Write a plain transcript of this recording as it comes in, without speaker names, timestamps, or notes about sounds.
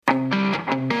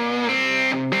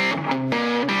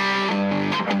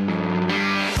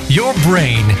Your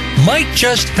brain might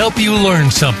just help you learn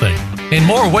something in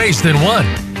more ways than one.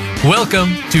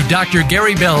 Welcome to Dr.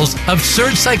 Gary Bell's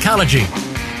Absurd Psychology.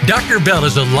 Dr. Bell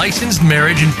is a licensed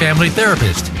marriage and family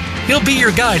therapist. He'll be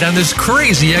your guide on this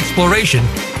crazy exploration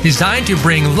designed to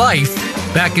bring life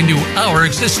back into our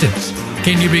existence.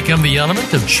 Can you become the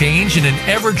element of change in an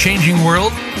ever-changing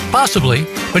world? Possibly,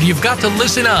 but you've got to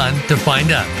listen on to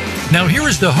find out. Now here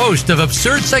is the host of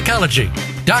Absurd Psychology,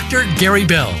 Dr. Gary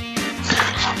Bell.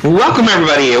 Welcome,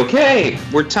 everybody. Okay,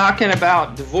 we're talking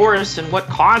about divorce and what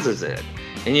causes it.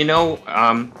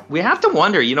 And, we have to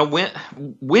wonder,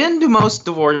 when do most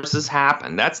divorces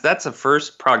happen? That's a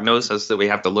first prognosis that we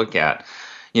have to look at.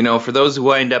 For those who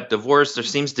wind up divorced, there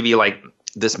seems to be like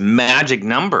this magic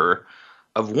number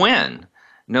of when.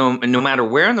 No matter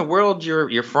where in the world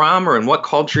you're from or in what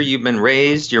culture you've been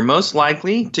raised, you're most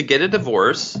likely to get a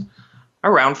divorce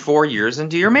around 4 years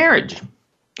into your marriage.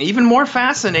 Even more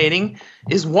fascinating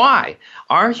is why.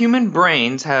 Our human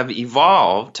brains have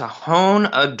evolved to hone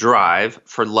a drive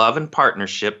for love and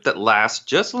partnership that lasts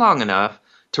just long enough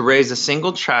to raise a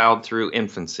single child through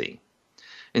infancy.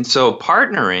 And so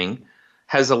partnering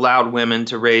has allowed women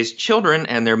to raise children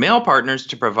and their male partners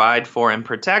to provide for and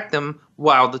protect them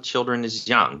while the children is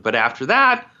young. But after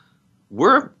that,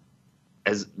 we're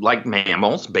like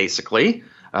mammals, basically.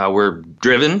 We're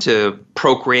driven to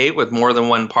procreate with more than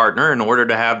one partner in order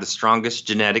to have the strongest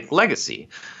genetic legacy.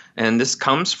 And this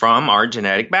comes from our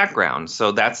genetic background.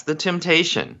 So that's the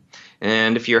temptation.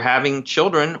 And if you're having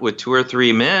children with 2 or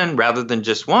 3 men rather than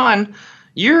just one,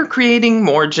 you're creating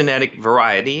more genetic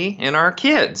variety in our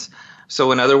kids.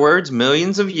 So in other words,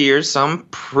 millions of years, some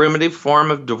primitive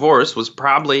form of divorce was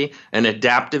probably an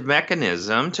adaptive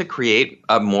mechanism to create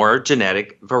a more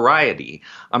genetic variety.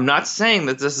 I'm not saying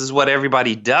that this is what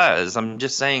everybody does. I'm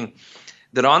just saying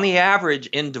that on the average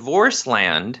in divorce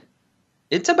land,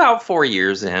 it's about 4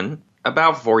 years in,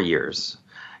 about 4 years.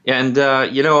 And,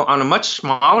 on a much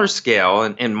smaller scale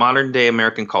in modern day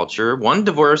American culture, one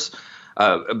divorce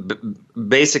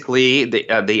basically,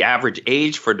 the average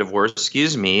age for divorce,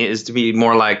 is to be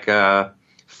more like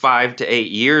 5 to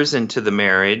 8 years into the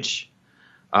marriage.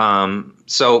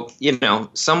 So,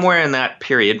 somewhere in that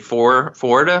period, 4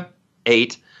 to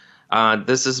 8,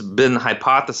 this has been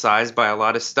hypothesized by a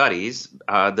lot of studies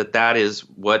that is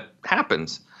what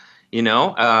happens.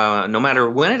 No matter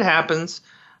when it happens,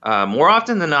 more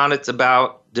often than not, it's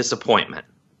about disappointment.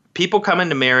 People come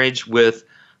into marriage with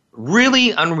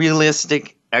really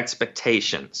unrealistic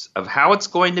expectations of how it's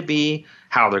going to be,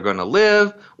 how they're going to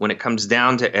live. When it comes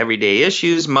down to everyday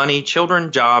issues, money,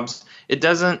 children, jobs, it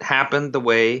doesn't happen the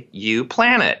way you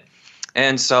plan it.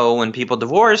 And so when people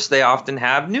divorce, they often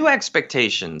have new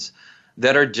expectations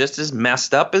that are just as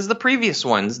messed up as the previous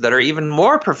ones, that are even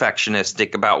more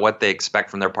perfectionistic about what they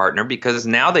expect from their partner, because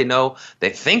now they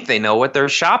think they know what they're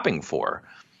shopping for.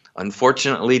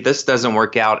 Unfortunately, this doesn't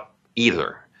work out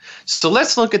either. So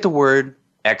let's look at the word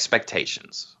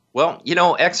expectations. Well,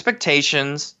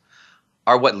 expectations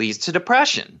are what leads to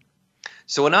depression.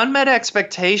 So an unmet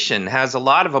expectation has a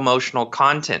lot of emotional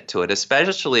content to it,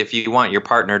 especially if you want your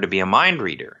partner to be a mind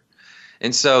reader.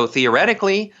 And so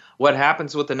theoretically, what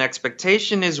happens with an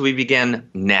expectation is we begin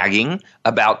nagging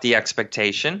about the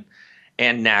expectation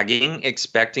and nagging,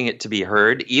 expecting it to be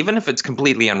heard, even if it's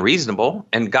completely unreasonable.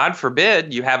 And God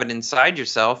forbid you have it inside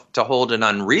yourself to hold an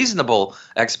unreasonable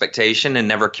expectation and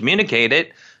never communicate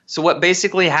it. So what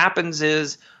basically happens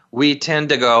is we tend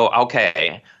to go,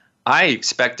 okay, I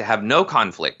expect to have no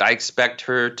conflict. I expect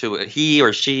he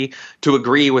or she to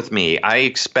agree with me. I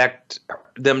expect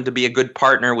them to be a good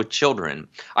partner with children.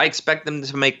 I expect them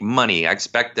to make money. I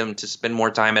expect them to spend more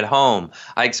time at home.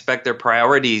 I expect their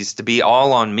priorities to be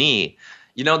all on me.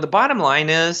 The bottom line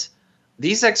is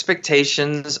these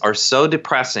expectations are so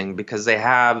depressing because they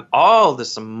have all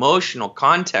this emotional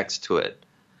context to it.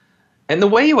 And the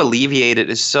way you alleviate it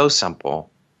is so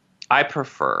simple. I'd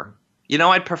prefer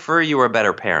you were a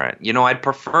better parent. I'd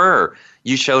prefer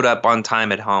you showed up on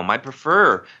time at home. I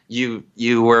prefer you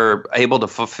were able to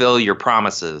fulfill your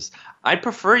promises. I'd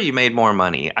prefer you made more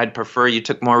money. I'd prefer you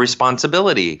took more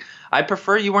responsibility. I'd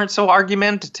prefer you weren't so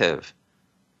argumentative.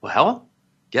 Well,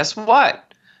 guess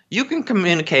what? You can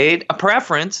communicate a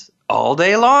preference all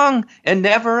day long and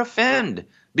never offend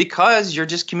because you're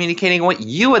just communicating what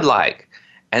you would like.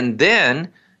 And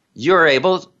then you're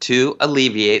able to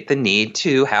alleviate the need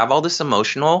to have all this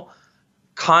emotional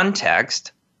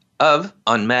context of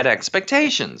unmet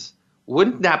expectations.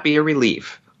 Wouldn't that be a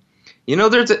relief?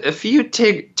 There's a few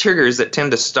triggers that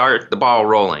tend to start the ball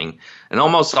rolling, and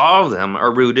almost all of them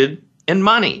are rooted in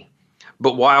money.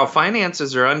 But while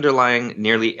finances are underlying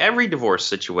nearly every divorce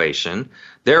situation,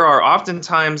 there are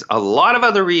oftentimes a lot of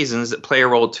other reasons that play a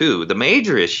role too. The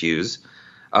major issues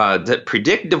that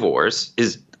predict divorce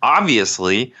is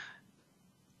obviously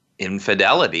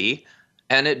infidelity,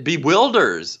 and it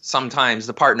bewilders sometimes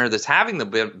the partner that's having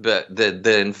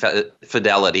the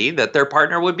infidelity that their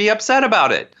partner would be upset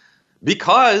about it,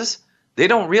 because they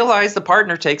don't realize the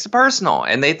partner takes it personal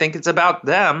and they think it's about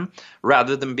them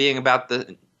rather than being about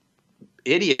the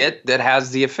idiot that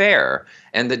has the affair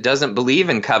and that doesn't believe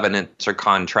in covenants or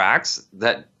contracts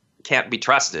that can't be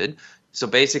trusted. So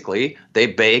basically, they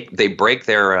break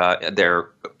their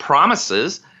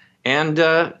promises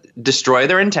and destroy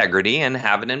their integrity and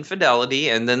have an infidelity,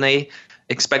 and then they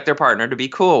expect their partner to be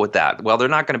cool with that. Well, they're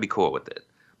not going to be cool with it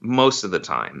most of the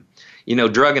time.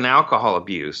 Drug and alcohol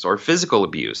abuse or physical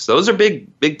abuse, those are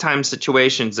big time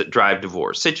situations that drive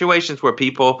divorce. Situations where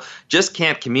people just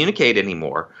can't communicate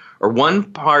anymore, or one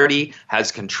party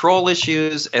has control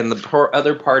issues and the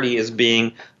other party is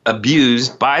being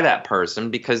abused by that person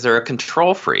because they're a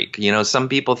control freak. Some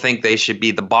people think they should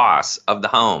be the boss of the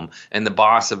home and the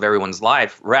boss of everyone's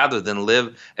life rather than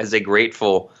live as a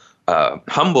grateful,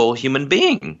 humble human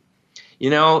being.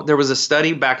 There was a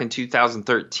study back in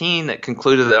 2013 that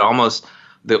concluded that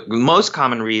the most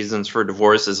common reasons for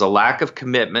divorce is a lack of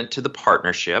commitment to the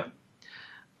partnership,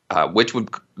 which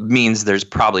means there's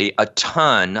probably a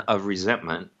ton of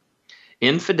resentment,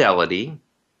 infidelity,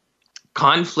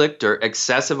 conflict or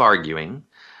excessive arguing,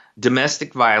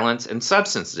 domestic violence, and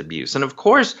substance abuse. And of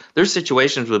course, there's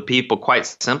situations where people quite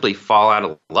simply fall out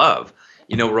of love.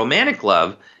 Romantic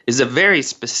love is a very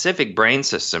specific brain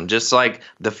system, just like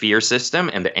the fear system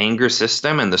and the anger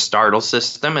system and the startle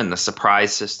system and the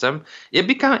surprise system. It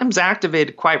becomes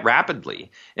activated quite rapidly,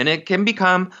 and it can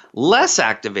become less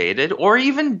activated or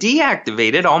even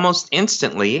deactivated almost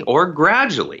instantly or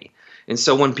gradually. And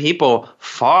so when people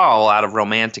fall out of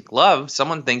romantic love,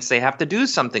 someone thinks they have to do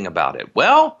something about it.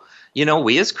 Well,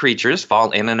 we as creatures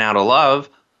fall in and out of love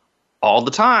all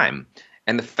the time.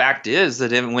 And the fact is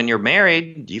that when you're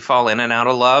married, you fall in and out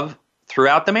of love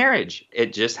throughout the marriage.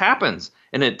 It just happens.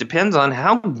 And it depends on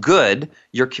how good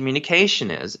your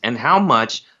communication is and how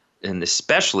much, and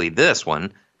especially this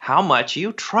one, how much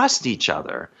you trust each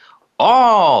other.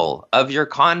 All of your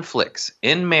conflicts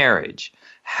in marriage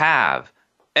have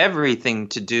everything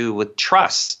to do with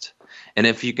trust. And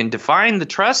if you can define the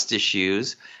trust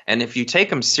issues, and if you take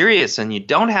them serious and you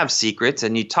don't have secrets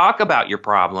and you talk about your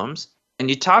problems, and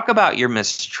you talk about your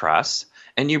mistrust,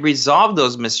 and you resolve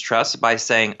those mistrusts by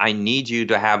saying, I need you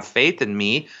to have faith in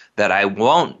me that I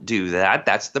won't do that.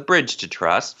 That's the bridge to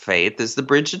trust. Faith is the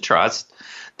bridge to trust.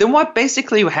 Then what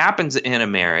basically happens in a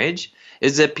marriage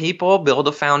is that people build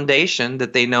a foundation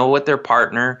that they know what their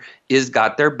partner is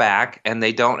got their back, and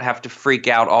they don't have to freak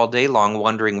out all day long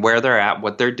wondering where they're at,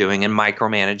 what they're doing, and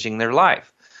micromanaging their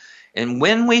life. And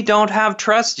when we don't have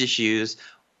trust issues,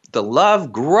 the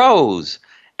love grows.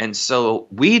 And so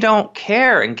we don't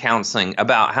care in counseling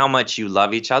about how much you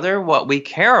love each other. What we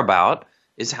care about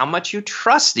is how much you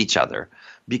trust each other,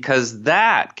 because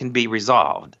that can be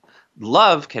resolved.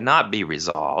 Love cannot be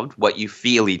resolved, what you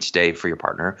feel each day for your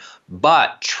partner,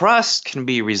 but trust can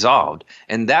be resolved.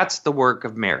 And that's the work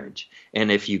of marriage.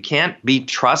 And if you can't be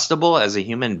trustable as a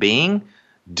human being,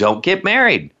 don't get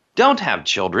married. Don't have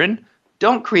children.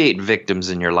 Don't create victims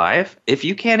in your life. If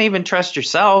you can't even trust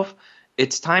yourself,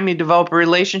 it's time you develop a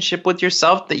relationship with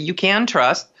yourself that you can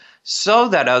trust so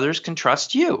that others can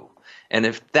trust you. And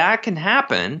if that can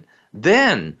happen,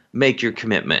 then make your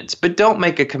commitments. But don't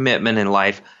make a commitment in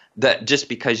life that just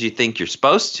because you think you're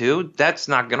supposed to, that's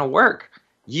not going to work.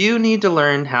 You need to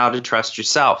learn how to trust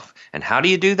yourself. And how do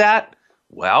you do that?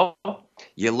 Well,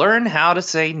 you learn how to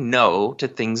say no to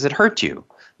things that hurt you.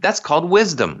 That's called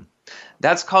wisdom.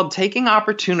 That's called taking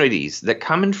opportunities that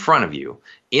come in front of you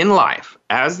in life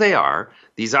as they are.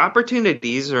 These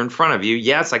opportunities are in front of you.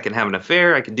 Yes, I can have an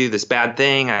affair. I can do this bad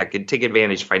thing. I could take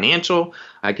advantage financial.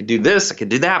 I could do this. I could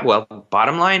do that. Well,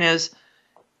 bottom line is,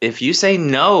 if you say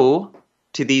no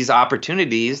to these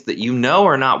opportunities that you know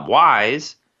are not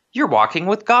wise, you're walking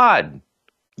with God.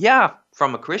 Yeah,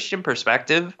 from a Christian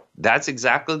perspective, that's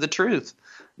exactly the truth.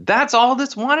 That's all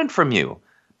that's wanted from you.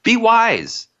 Be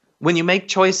wise. When you make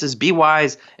choices, be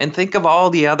wise and think of all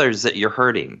the others that you're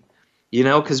hurting.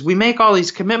 Because we make all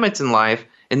these commitments in life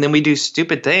and then we do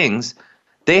stupid things.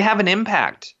 They have an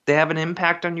impact. They have an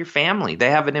impact on your family.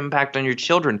 They have an impact on your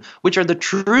children, which are the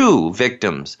true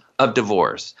victims of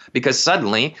divorce, because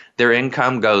suddenly their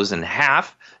income goes in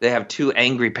half. They have two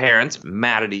angry parents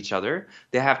mad at each other.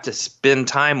 They have to spend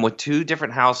time with two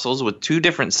different households with two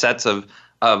different sets of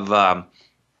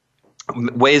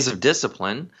ways of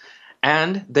discipline.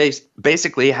 And they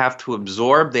basically have to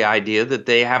absorb the idea that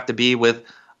they have to be with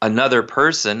another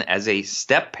person as a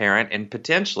step parent and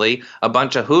potentially a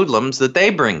bunch of hoodlums that they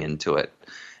bring into it.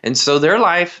 And so their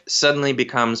life suddenly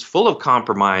becomes full of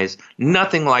compromise,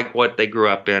 nothing like what they grew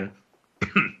up in,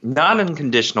 not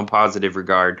unconditional positive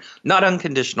regard, not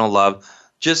unconditional love,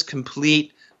 just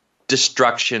complete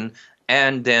destruction.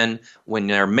 And then when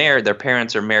they're married, their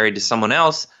parents are married to someone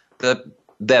else,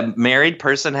 the married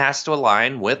person has to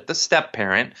align with the step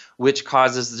parent, which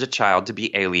causes the child to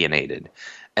be alienated.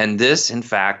 And this, in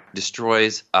fact,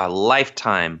 destroys a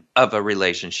lifetime of a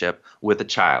relationship with a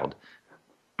child,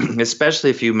 especially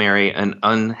if you marry an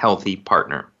unhealthy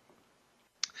partner.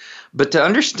 But to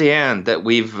understand that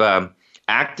we've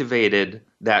activated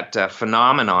that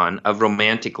phenomenon of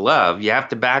romantic love, you have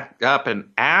to back up and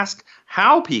ask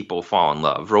how people fall in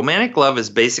love. Romantic love is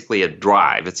basically a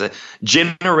drive. It's a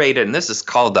generated, and this is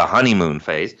called the honeymoon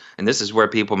phase, and this is where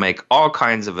people make all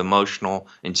kinds of emotional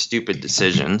and stupid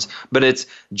decisions, but it's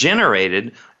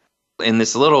generated in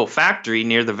this little factory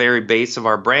near the very base of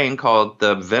our brain called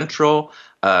the ventral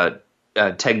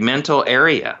tegmental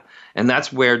area, and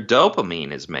that's where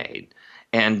dopamine is made.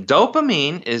 And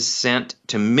dopamine is sent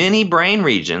to many brain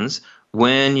regions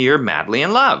when you're madly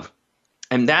in love.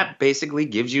 And that basically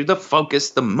gives you the focus,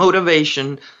 the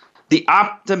motivation, the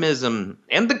optimism,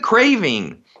 and the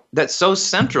craving that's so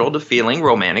central to feeling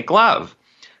romantic love.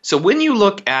 So when you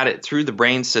look at it through the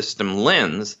brain system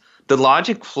lens, the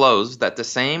logic flows that the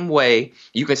same way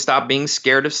you can stop being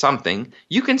scared of something,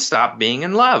 you can stop being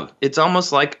in love. It's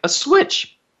almost like a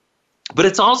switch. But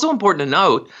it's also important to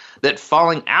note that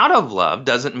falling out of love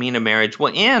doesn't mean a marriage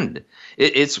will end.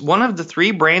 It's one of the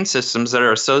three brain systems that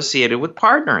are associated with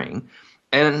partnering.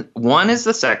 And one is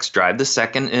the sex drive. The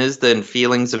second is the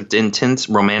feelings of intense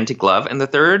romantic love. And the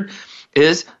third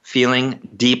is feeling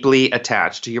deeply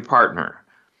attached to your partner.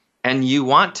 And you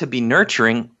want to be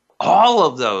nurturing all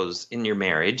of those in your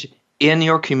marriage, in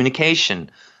your communication.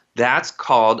 That's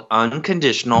called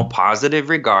unconditional positive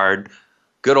regard.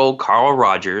 Good old Carl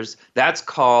Rogers. That's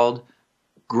called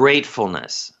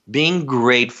gratefulness. Being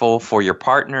grateful for your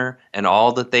partner and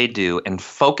all that they do and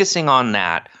focusing on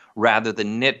that rather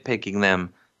than nitpicking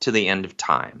them to the end of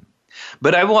time.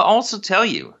 But I will also tell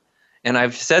you, and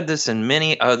I've said this in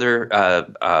many other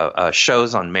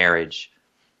shows on marriage,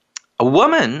 a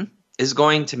woman is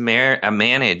going to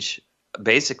manage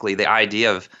basically the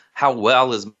idea of how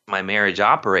well is my marriage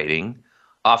operating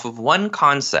off of one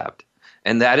concept,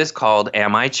 and that is called,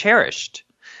 am I cherished?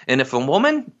 And if a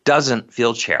woman doesn't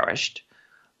feel cherished,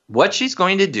 what she's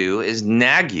going to do is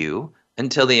nag you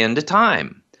until the end of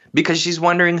time, because she's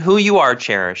wondering who you are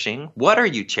cherishing, what are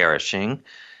you cherishing,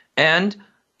 and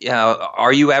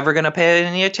are you ever going to pay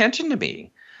any attention to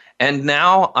me? And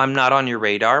now I'm not on your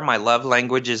radar. My love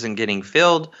language isn't getting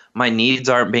filled. My needs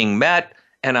aren't being met,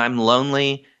 and I'm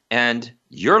lonely, and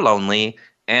you're lonely,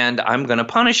 and I'm going to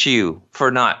punish you for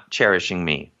not cherishing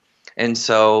me. And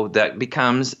so that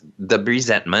becomes the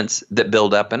resentments that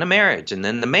build up in a marriage. And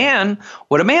then the man,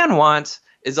 what a man wants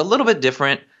is a little bit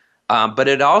different, but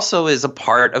it also is a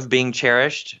part of being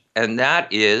cherished, and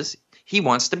that is he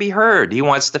wants to be heard. He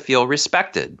wants to feel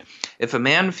respected. If a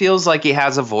man feels like he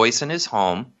has a voice in his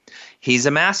home, he's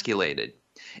emasculated.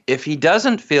 If he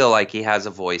doesn't feel like he has a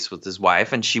voice with his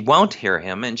wife and she won't hear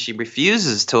him and she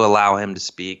refuses to allow him to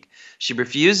speak, she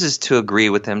refuses to agree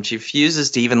with him, she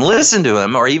refuses to even listen to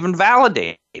him or even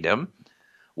validate him,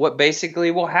 what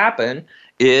basically will happen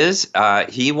is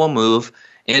he will move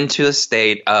into a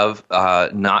state of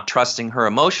not trusting her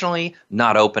emotionally,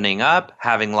 not opening up,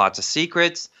 having lots of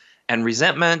secrets and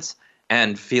resentments,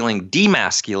 and feeling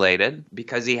demasculated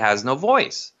because he has no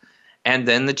voice. And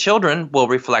then the children will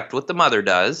reflect what the mother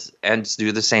does and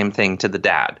do the same thing to the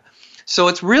dad. So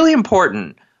it's really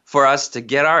important for us to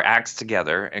get our acts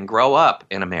together and grow up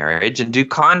in a marriage and do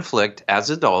conflict as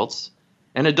adults.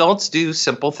 And adults do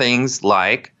simple things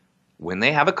like when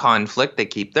they have a conflict, they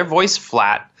keep their voice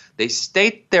flat. They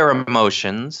state their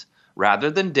emotions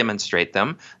rather than demonstrate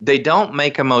them. They don't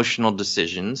make emotional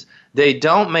decisions. They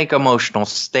don't make emotional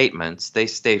statements. They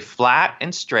stay flat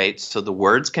and straight so the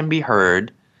words can be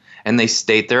heard, and they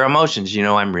state their emotions. You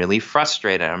know, I'm really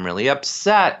frustrated. I'm really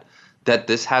upset that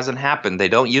this hasn't happened. They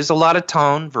don't use a lot of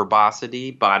tone,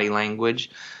 verbosity, body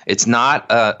language. It's not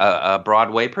a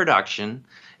Broadway production.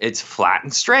 It's flat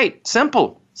and straight,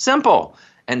 simple.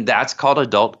 And that's called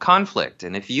adult conflict.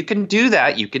 And if you can do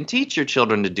that, you can teach your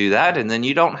children to do that, and then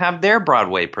you don't have their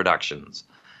Broadway productions.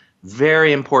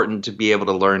 Very important to be able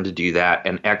to learn to do that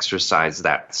and exercise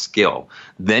that skill.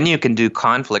 Then you can do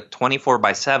conflict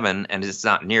 24/7, and it's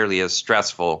not nearly as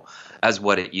stressful as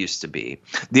what it used to be.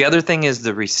 The other thing is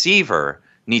the receiver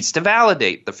needs to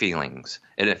validate the feelings.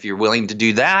 And if you're willing to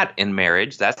do that in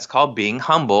marriage, that's called being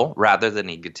humble rather than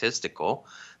egotistical.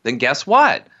 Then guess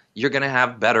what? You're going to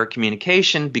have better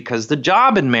communication, because the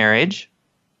job in marriage,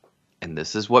 and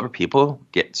this is where people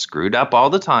get screwed up all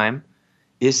the time,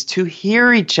 is to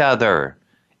hear each other.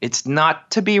 It's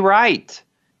not to be right.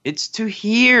 It's to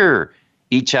hear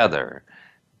each other.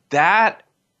 That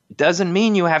doesn't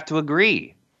mean you have to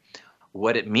agree.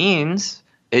 What it means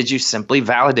is you simply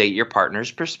validate your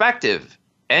partner's perspective,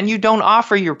 and you don't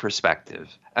offer your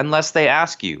perspective unless they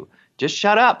ask you. Just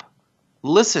shut up,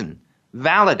 listen,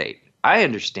 validate. I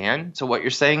understand. So what you're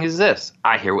saying is this.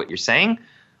 I hear what you're saying.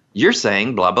 You're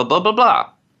saying blah, blah, blah, blah, blah.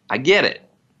 I get it.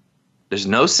 There's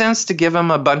no sense to give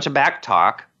them a bunch of back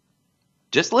talk.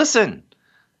 Just listen.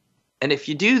 And if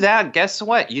you do that, guess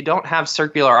what? You don't have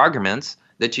circular arguments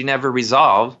that you never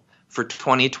resolve for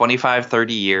 20, 25,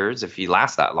 30 years if you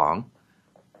last that long.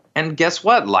 And guess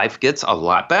what? Life gets a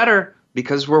lot better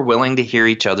because we're willing to hear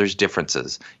each other's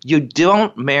differences. You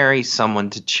don't marry someone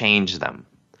to change them.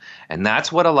 And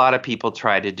that's what a lot of people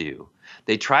try to do.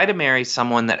 They try to marry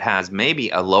someone that has maybe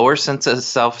a lower sense of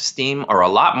self-esteem or a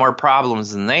lot more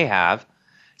problems than they have,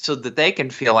 so that they can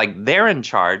feel like they're in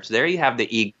charge. There you have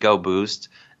the ego boost.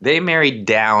 They married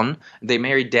down. They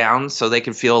married down so they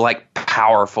can feel like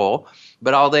powerful.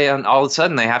 But all of a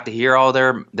sudden they have to hear all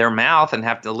their mouth and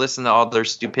have to listen to all their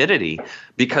stupidity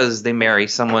because they marry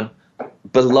someone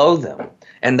below them.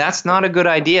 And that's not a good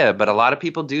idea, but a lot of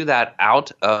people do that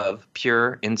out of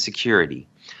pure insecurity.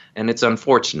 And it's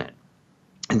unfortunate.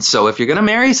 And so if you're going to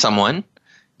marry someone,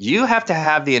 you have to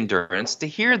have the endurance to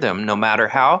hear them, no matter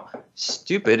how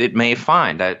stupid it may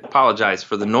find. I apologize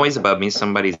for the noise above me.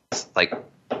 Somebody's like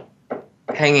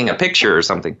hanging a picture or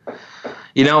something.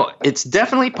 You know, it's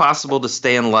definitely possible to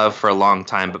stay in love for a long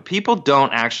time, but people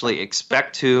don't actually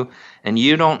expect to, and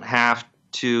you don't have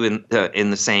to in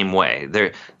the same way.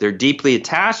 They're deeply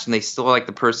attached, and they still like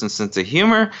the person's sense of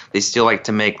humor. They still like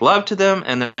to make love to them,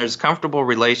 and there's a comfortable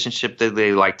relationship that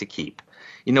they like to keep.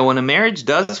 You know, when a marriage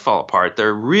does fall apart, there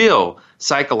are real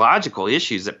psychological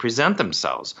issues that present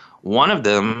themselves. One of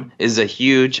them is a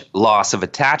huge loss of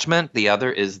attachment. The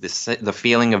other is the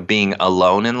feeling of being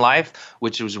alone in life,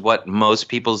 which is what most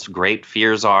people's great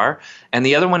fears are. And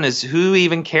the other one is, who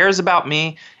even cares about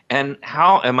me? And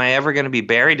how am I ever going to be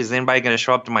buried? Is anybody going to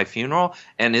show up to my funeral?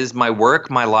 And is my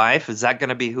work my life? Is that going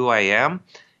to be who I am?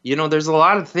 You know, there's a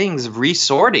lot of things,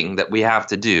 resorting, that we have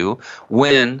to do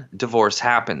when divorce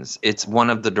happens. It's one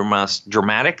of the most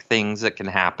dramatic things that can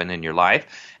happen in your life.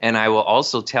 And I will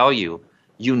also tell you,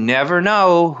 you never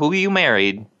know who you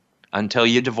married until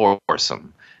you divorce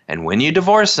them. And when you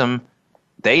divorce them,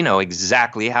 they know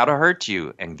exactly how to hurt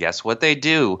you. And guess what they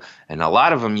do? And a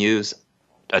lot of them use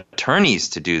attorneys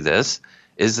to do this,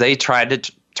 is they try to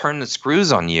turn the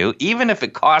screws on you, even if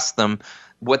it costs them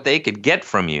what they could get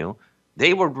from you.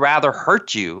 They would rather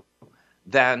hurt you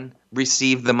than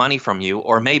receive the money from you,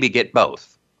 or maybe get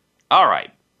both. All right,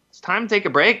 it's time to take a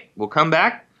break. We'll come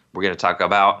back. We're going to talk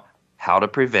about how to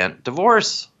prevent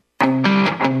divorce. Friend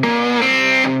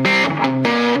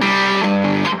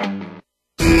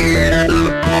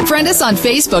us on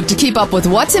Facebook to keep up with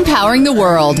what's empowering the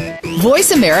world.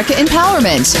 Voice America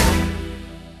Empowerment.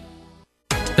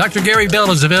 Dr. Gary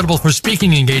Bell is available for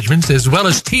speaking engagements as well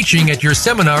as teaching at your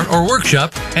seminar or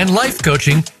workshop and life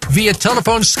coaching via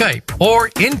telephone, Skype, or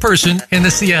in person in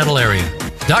the Seattle area.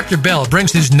 Dr. Bell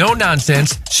brings his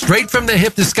no-nonsense,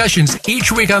 straight-from-the-hip discussions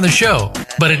each week on the show,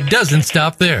 but it doesn't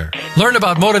stop there. Learn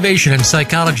about motivation and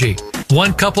psychology,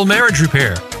 one-couple marriage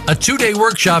repair, a 2-day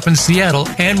workshop in Seattle,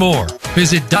 and more.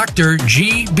 Visit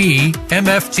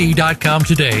drgbmft.com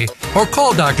today or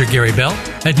call Dr. Gary Bell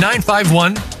at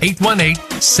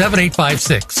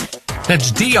 951-818-7856.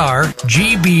 That's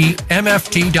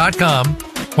drgbmft.com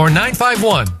or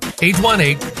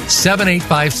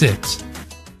 951-818-7856.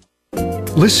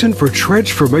 Listen for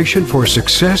Transformation for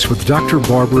Success with Dr.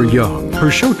 Barbara Young.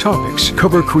 Her show topics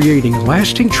cover creating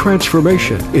lasting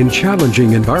transformation in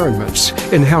challenging environments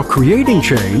and how creating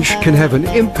change can have an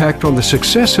impact on the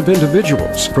success of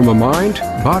individuals from a mind,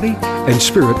 body, and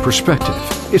spirit perspective.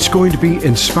 It's going to be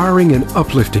inspiring and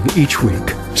uplifting each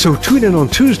week. So tune in on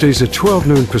Tuesdays at 12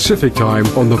 noon Pacific Time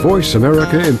on the Voice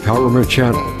America Empowerment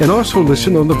Channel, and also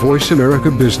listen on the Voice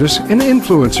America Business and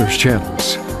Influencers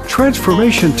channels.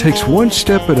 Transformation takes one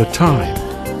step at a time.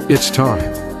 It's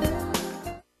time.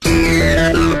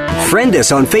 Friend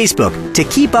us on Facebook to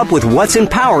keep up with what's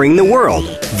empowering the world.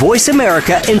 Voice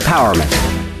America Empowerment.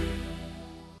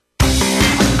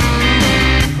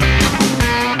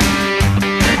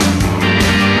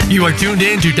 You are tuned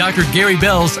in to Dr. Gary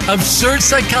Bell's Absurd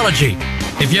Psychology.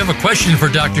 If you have a question for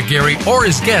Dr. Gary or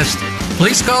his guest,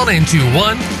 please call into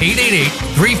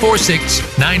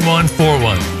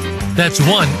 1-888-346-9141. That's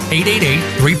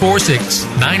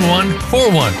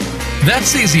 1-888-346-9141.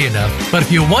 That's easy enough, but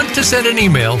if you want to send an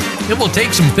email, it will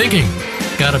take some thinking.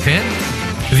 Got a pen?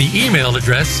 The email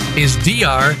address is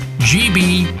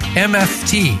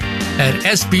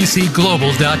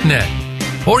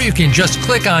drgbmft@sbcglobal.net. Or you can just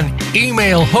click on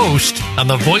Email Host on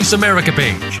the Voice America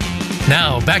page.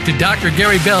 Now, back to Dr.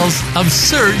 Gary Bell's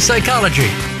Absurd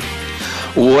Psychology.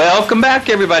 Welcome back,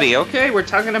 everybody. Okay, we're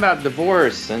talking about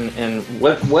divorce and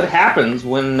what happens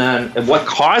when what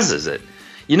causes it.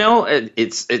 You know,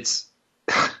 it's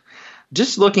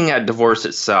just looking at divorce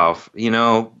itself. You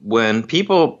know, when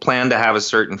people plan to have a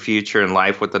certain future in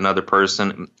life with another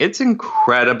person, it's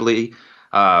incredibly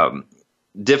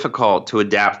difficult to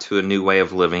adapt to a new way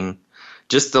of living.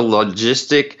 Just the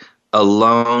logistic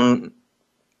alone.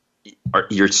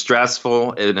 You're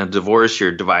stressful. In a divorce,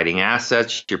 you're dividing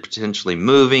assets, you're potentially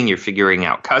moving, you're figuring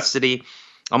out custody.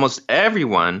 Almost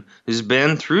everyone who's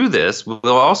been through this will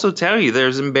also tell you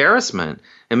there's embarrassment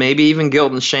and maybe even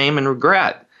guilt and shame and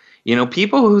regret. You know,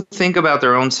 people who think about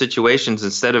their own situations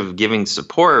instead of giving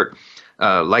support,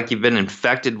 like you've been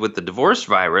infected with the divorce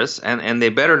virus, and they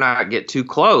better not get too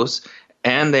close,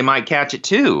 and they might catch it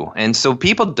too. And so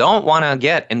people don't want to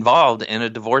get involved in a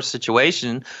divorce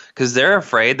situation because they're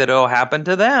afraid that it'll happen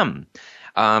to them,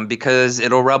 because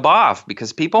it'll rub off.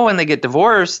 Because people, when they get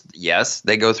divorced, yes,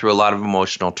 they go through a lot of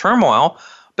emotional turmoil,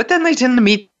 but then they tend to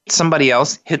meet somebody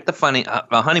else, hit the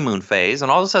honeymoon phase, and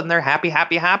all of a sudden they're happy,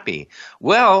 happy, happy.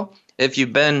 Well, if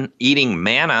you've been eating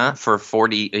manna for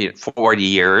 40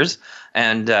 years,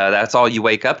 and that's all you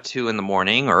wake up to in the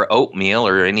morning, or oatmeal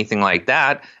or anything like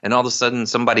that, and all of a sudden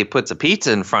somebody puts a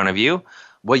pizza in front of you,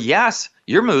 well, yes,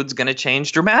 your mood's going to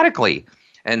change dramatically.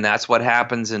 And that's what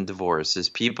happens in divorce, is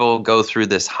people go through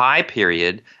this high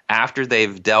period after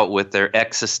they've dealt with their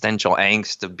existential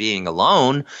angst of being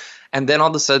alone. And then all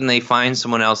of a sudden they find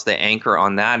someone else, they anchor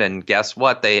on that, and guess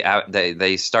what?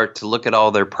 They start to look at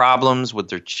all their problems with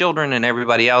their children and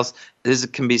everybody else. This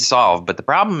can be solved. But the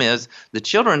problem is the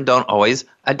children don't always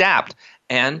adapt,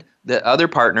 and the other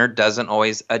partner doesn't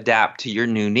always adapt to your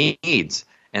new needs.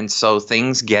 And so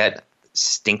things get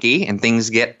stinky and things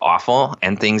get awful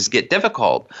and things get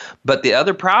difficult. But the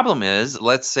other problem is,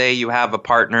 let's say you have a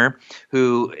partner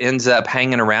who ends up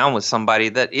hanging around with somebody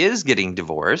that is getting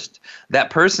divorced. That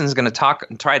person's going to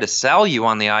try to sell you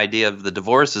on the idea of the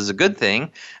divorce is a good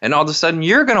thing, and all of a sudden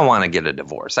you're going to want to get a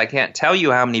divorce. I can't tell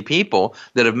you how many people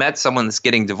that have met someone that's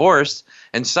getting divorced,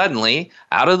 and suddenly,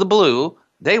 out of the blue,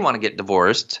 they want to get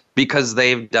divorced because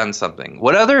they've done something.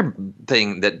 What other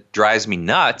thing that drives me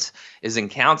nuts is in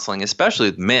counseling, especially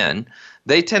with men,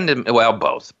 they tend to, well,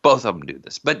 both of them do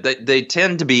this, but they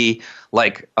tend to be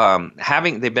like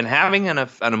they've been having an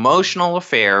emotional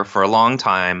affair for a long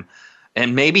time,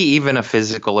 and maybe even a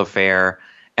physical affair.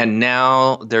 And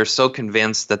now they're so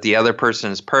convinced that the other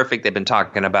person is perfect. They've been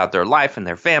talking about their life and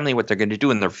their family, what they're going to do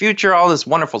in their future, all this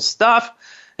wonderful stuff.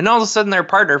 And all of a sudden their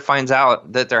partner finds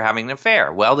out that they're having an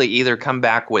affair. Well, they either come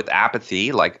back with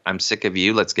apathy, like, I'm sick of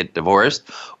you, let's get divorced,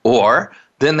 or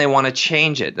then they want to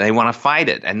change it. They want to fight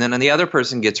it. And then the other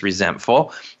person gets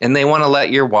resentful, and they want to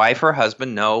let your wife or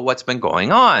husband know what's been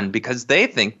going on because they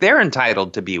think they're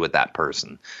entitled to be with that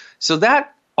person. So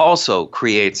that also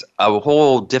creates a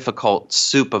whole difficult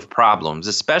soup of problems,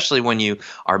 especially when you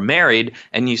are married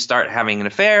and you start having an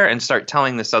affair and start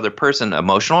telling this other person,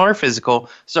 emotional or physical,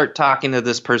 start talking to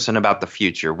this person about the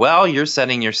future. Well, you're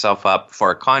setting yourself up for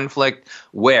a conflict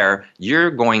where you're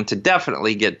going to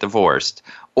definitely get divorced,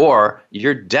 or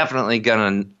you're definitely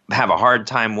going to have a hard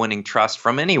time winning trust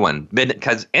from anyone,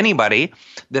 because anybody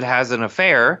that has an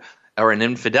affair or an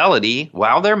infidelity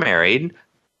while they're married,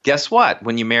 guess what?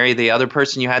 When you marry the other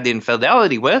person you had the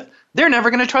infidelity with, they're never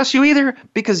going to trust you either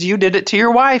because you did it to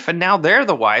your wife, and now they're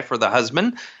the wife or the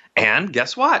husband. And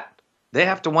guess what? They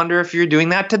have to wonder if you're doing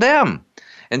that to them.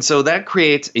 And so that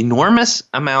creates enormous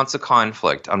amounts of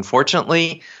conflict.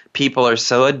 Unfortunately, people are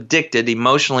so addicted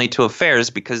emotionally to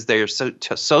affairs because they're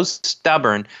so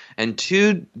stubborn and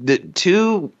too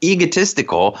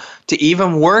egotistical to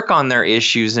even work on their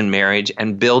issues in marriage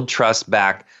and build trust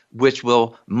back, which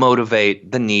will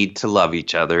motivate the need to love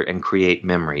each other and create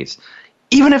memories.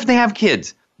 Even if they have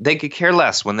kids, they could care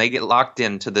less when they get locked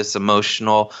into this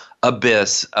emotional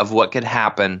abyss of what could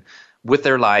happen with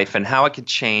their life and how it could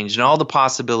change and all the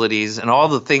possibilities and all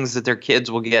the things that their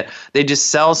kids will get. They just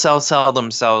sell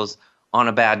themselves on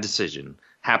a bad decision.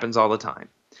 Happens all the time.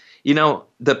 You know,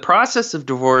 the process of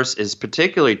divorce is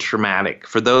particularly traumatic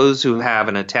for those who have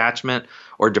an attachment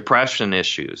or depression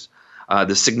issues.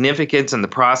 The significance and the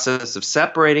process of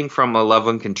separating from a loved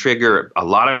one can trigger a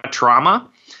lot of trauma,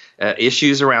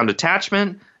 issues around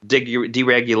attachment,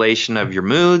 deregulation of your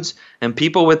moods, and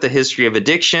people with a history of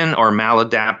addiction or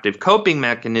maladaptive coping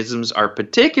mechanisms are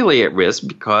particularly at risk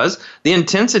because the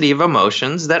intensity of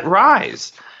emotions that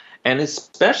rise. And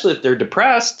especially if they're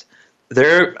depressed,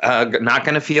 they're not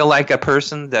going to feel like a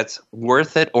person that's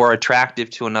worth it or attractive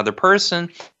to another person.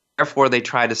 Therefore, they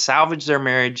try to salvage their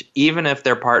marriage even if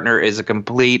their partner is a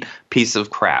complete piece of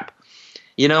crap.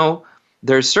 You know,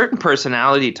 there's certain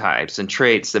personality types and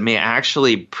traits that may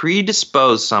actually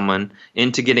predispose someone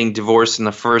into getting divorced in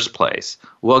the first place.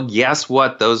 Well, guess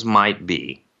what those might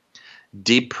be?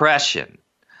 Depression,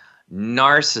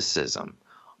 narcissism,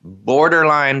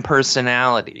 borderline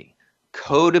personality,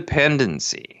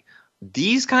 codependency.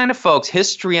 These kind of folks,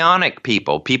 histrionic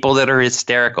people, people that are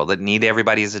hysterical, that need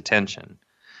everybody's attention.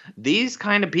 These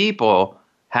kind of people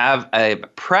have a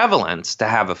prevalence to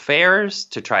have affairs,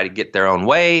 to try to get their own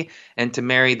way, and to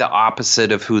marry the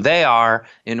opposite of who they are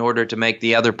in order to make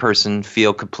the other person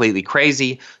feel completely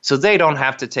crazy so they don't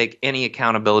have to take any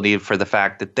accountability for the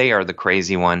fact that they are the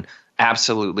crazy one.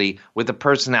 Absolutely, with a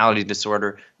personality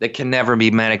disorder that can never be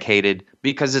medicated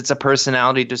because it's a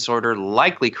personality disorder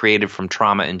likely created from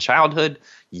trauma in childhood.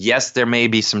 Yes, there may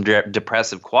be some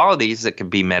depressive qualities that can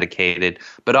be medicated,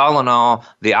 but all in all,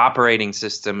 the operating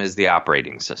system is the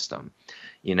operating system.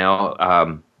 You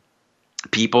know,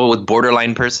 people with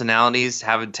borderline personalities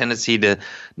have a tendency to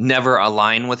never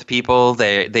align with people.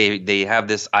 They have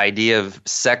this idea of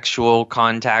sexual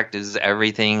contact is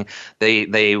everything. They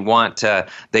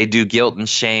do guilt and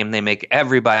shame. They make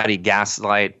everybody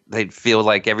gaslight. They feel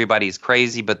like everybody's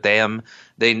crazy but them.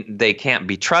 They can't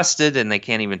be trusted and they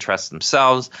can't even trust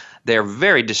themselves. They're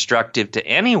very destructive to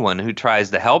anyone who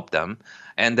tries to help them.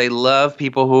 And they love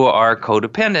people who are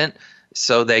codependent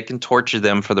so they can torture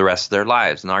them for the rest of their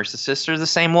lives. Narcissists are the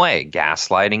same way,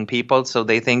 gaslighting people so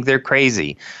they think they're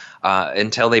crazy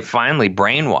until they finally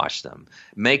brainwash them,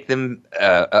 make them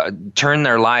turn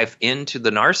their life into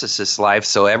the narcissist's life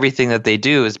so everything that they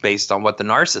do is based on what the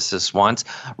narcissist wants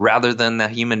rather than the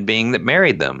human being that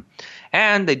married them.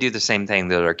 And they do the same thing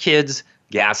to their kids,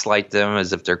 gaslight them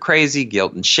as if they're crazy,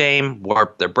 guilt and shame,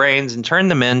 warp their brains, and turn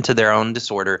them into their own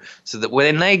disorder so that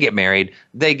when they get married,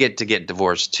 they get to get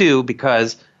divorced too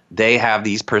because they have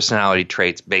these personality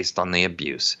traits based on the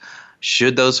abuse.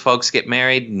 Should those folks get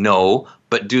married? No.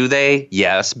 But do they?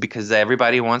 Yes, because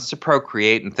everybody wants to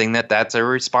procreate and think that that's a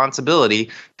responsibility.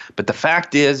 But the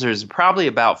fact is there's probably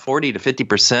about 40 to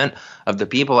 50% of the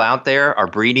people out there are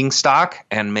breeding stock,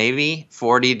 and maybe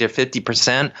 40 to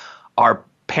 50% are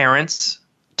parents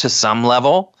to some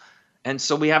level. And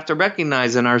so we have to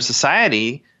recognize in our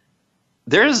society,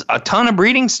 there's a ton of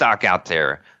breeding stock out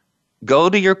there. Go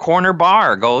to your corner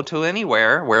bar, go to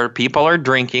anywhere where people are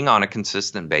drinking on a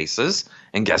consistent basis,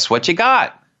 and guess what you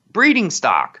got? Breeding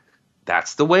stock.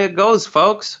 That's the way it goes,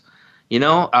 folks. You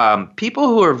know, people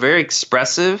who are very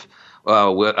expressive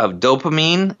of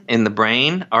dopamine in the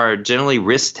brain are generally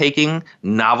risk-taking,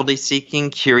 novelty-seeking,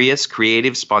 curious,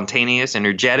 creative, spontaneous,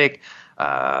 energetic,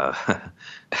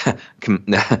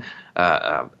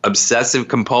 obsessive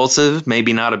compulsive,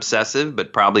 maybe not obsessive,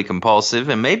 but probably compulsive,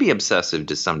 and maybe obsessive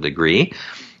to some degree.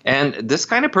 And this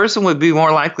kind of person would be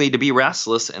more likely to be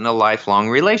restless in a lifelong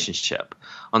relationship.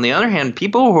 On the other hand,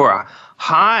 people who are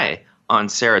high on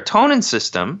serotonin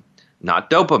system, not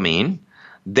dopamine,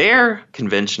 they're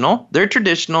conventional, they're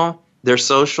traditional, they're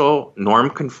social, norm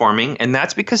conforming, and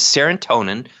that's because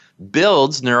serotonin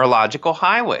builds neurological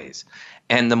highways.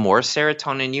 And the more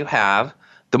serotonin you have,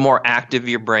 the more active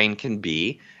your brain can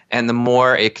be, and the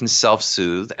more it can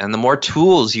self-soothe, and the more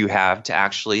tools you have to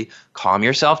actually calm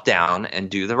yourself down and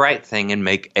do the right thing and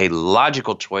make a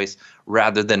logical choice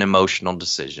rather than emotional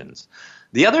decisions.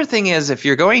 The other thing is, if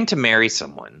you're going to marry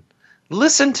someone,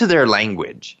 listen to their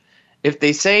language. If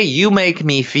they say, "You make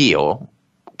me feel,"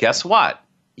 guess what?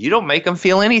 You don't make them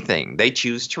feel anything. They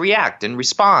choose to react and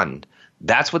respond.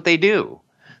 That's what they do.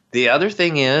 The other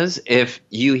thing is, if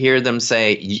you hear them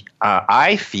say,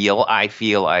 I feel,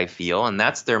 and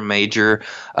that's their major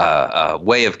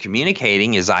way of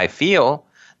communicating is I feel,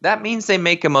 that means they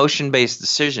make emotion-based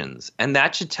decisions. And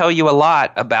that should tell you a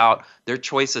lot about their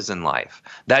choices in life.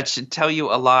 That should tell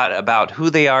you a lot about who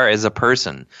they are as a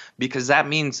person, because that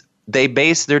means they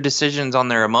base their decisions on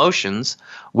their emotions,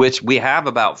 which we have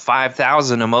about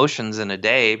 5,000 emotions in a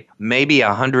day, maybe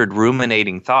 100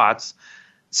 ruminating thoughts.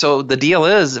 So the deal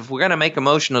is, if we're going to make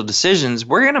emotional decisions,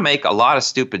 we're going to make a lot of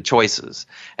stupid choices.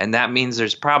 And that means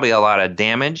there's probably a lot of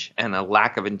damage and a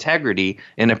lack of integrity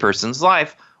in a person's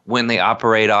life, when they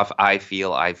operate off I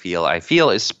feel,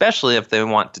 especially if they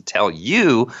want to tell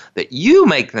you that you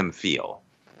make them feel.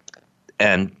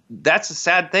 And that's a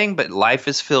sad thing, but life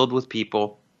is filled with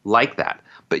people like that.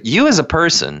 But you as a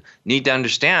person need to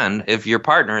understand if your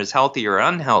partner is healthy or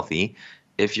unhealthy.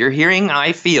 If you're hearing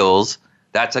I feels,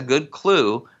 that's a good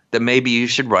clue that maybe you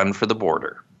should run for the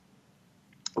border.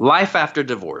 Life after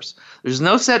divorce. There's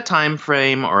no set time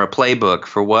frame or a playbook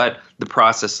for what the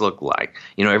process looked like.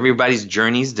 Everybody's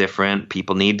journey is different.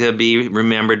 People need to be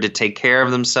remembered to take care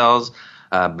of themselves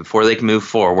before they can move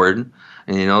forward.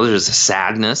 And, there's a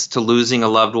sadness to losing a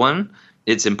loved one.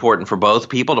 It's important for both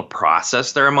people to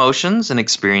process their emotions and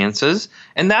experiences.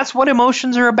 And that's what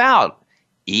emotions are about.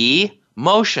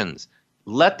 Emotions.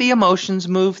 Let the emotions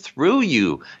move through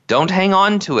you. Don't hang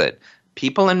on to it.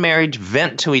 People in marriage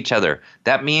vent to each other.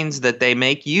 That means that they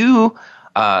make you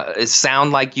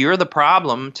sound like you're the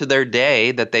problem to their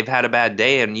day, that they've had a bad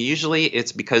day. And usually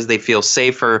it's because they feel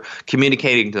safer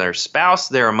communicating to their spouse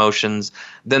their emotions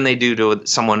than they do to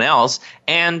someone else.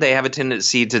 And they have a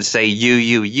tendency to say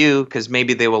you, because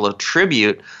maybe they will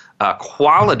attribute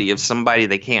quality of somebody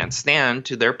they can't stand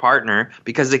to their partner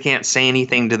because they can't say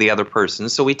anything to the other person.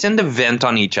 So we tend to vent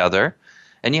on each other.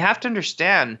 And you have to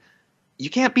understand, you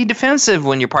can't be defensive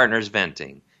when your partner's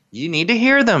venting. You need to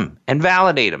hear them and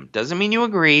validate them. Doesn't mean you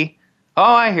agree. Oh,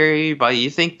 I hear you, but you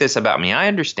think this about me. I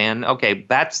understand. Okay,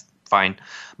 that's fine.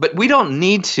 But we don't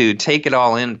need to take it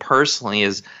all in personally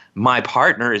as my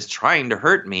partner is trying to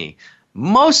hurt me.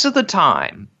 Most of the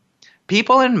time,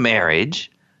 people in marriage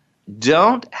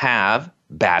don't have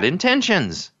bad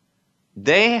intentions.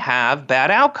 They have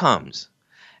bad outcomes.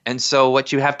 And so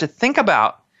what you have to think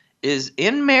about is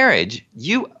in marriage,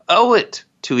 you owe it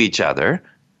to each other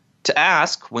to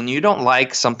ask when you don't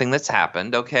like something that's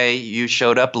happened. Okay, you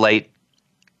showed up late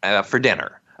for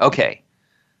dinner. Okay,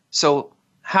 so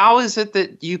how is it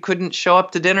that you couldn't show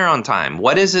up to dinner on time?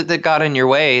 What is it that got in your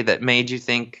way that made you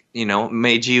think,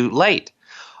 made you late?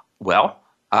 Well,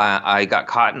 I got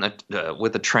caught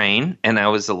with a train, and there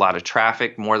was a lot of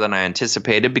traffic, more than I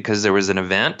anticipated, because there was an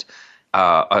event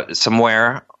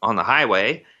somewhere on the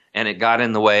highway, and it got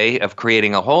in the way of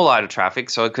creating a whole lot of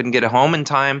traffic, so I couldn't get home in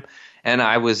time. And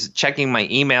I was checking my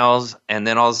emails, and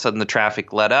then all of a sudden the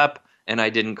traffic let up, and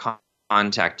I didn't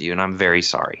contact you, and I'm very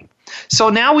sorry. So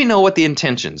now we know what the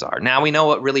intentions are. Now we know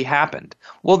what really happened.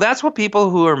 Well, that's what people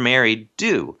who are married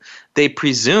do. They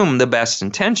presume the best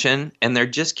intention, and they're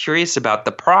just curious about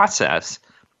the process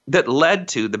that led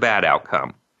to the bad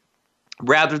outcome,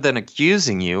 rather than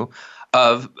accusing you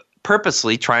of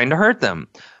purposely trying to hurt them.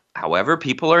 However,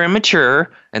 people are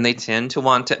immature, and they tend to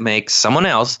want to make someone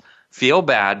else feel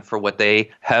bad for what they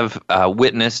have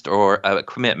witnessed or a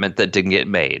commitment that didn't get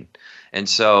made. And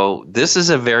so this is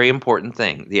a very important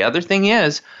thing. The other thing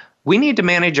is we need to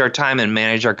manage our time and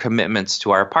manage our commitments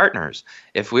to our partners.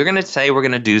 If we're going to say we're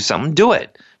going to do something, do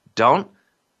it. Don't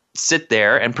sit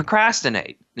there and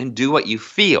procrastinate and do what you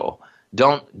feel.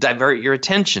 Don't divert your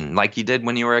attention like you did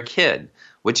when you were a kid.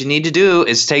 What you need to do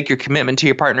is take your commitment to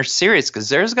your partner serious, because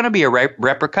there's going to be a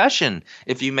repercussion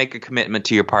if you make a commitment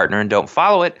to your partner and don't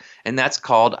follow it. And that's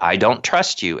called I don't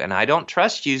trust you. And I don't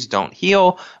trust yous don't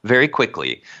heal very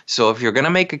quickly. So if you're going to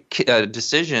make a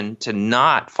decision to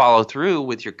not follow through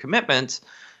with your commitments,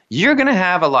 you're going to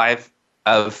have a life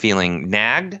of feeling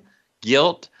nagged,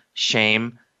 guilt,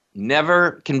 shame,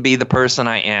 never can be the person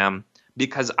I am,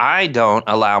 because I don't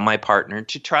allow my partner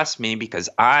to trust me, because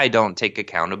I don't take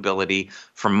accountability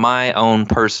for my own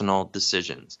personal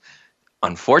decisions.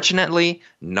 Unfortunately,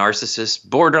 narcissists,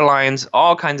 borderlines,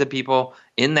 all kinds of people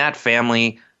in that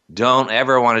family don't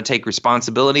ever want to take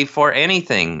responsibility for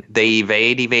anything. They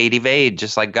evade,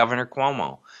 just like Governor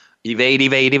Cuomo.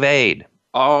 Evade,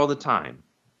 all the time.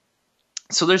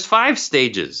 So there's 5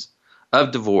 stages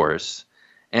of divorce.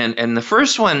 And the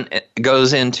first one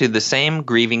goes into the same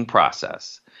grieving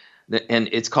process, and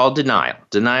it's called denial.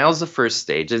 Denial is the first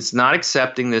stage. It's not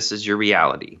accepting this as your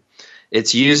reality.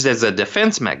 It's used as a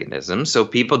defense mechanism so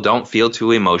people don't feel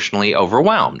too emotionally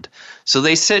overwhelmed. So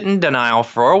they sit in denial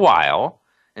for a while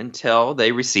until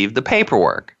they receive the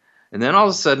paperwork. And then all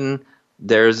of a sudden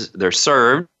they're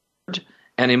served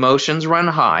and emotions run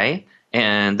high.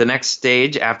 And the next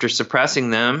stage after suppressing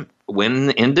them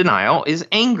when in denial is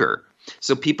anger.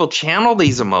 So people channel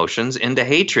these emotions into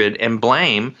hatred and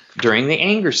blame during the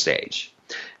anger stage.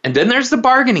 And then there's the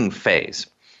bargaining phase.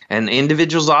 And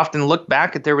individuals often look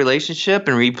back at their relationship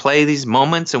and replay these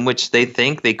moments in which they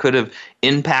think they could have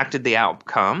impacted the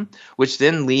outcome, which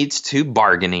then leads to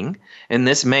bargaining. And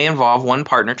this may involve one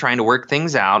partner trying to work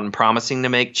things out and promising to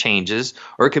make changes,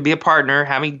 or it could be a partner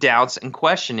having doubts and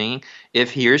questioning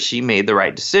if he or she made the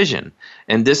right decision.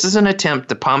 And this is an attempt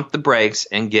to pump the brakes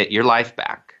and get your life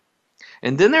back.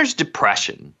 And then there's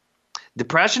depression.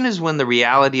 Depression is when the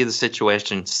reality of the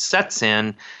situation sets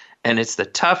in, and it's the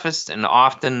toughest and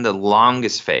often the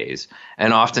longest phase.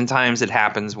 And oftentimes it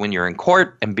happens when you're in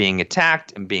court and being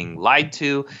attacked and being lied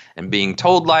to and being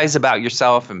told lies about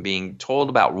yourself and being told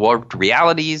about warped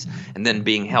realities and then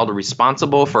being held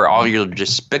responsible for all your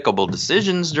despicable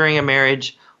decisions during a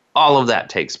marriage. All of that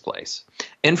takes place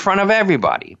in front of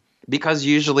everybody, because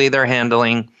usually they're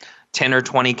handling 10 or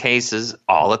 20 cases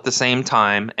all at the same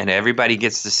time, and everybody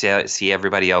gets to see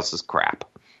everybody else's crap.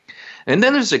 And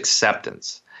then there's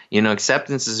acceptance.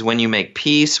 Acceptance is when you make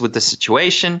peace with the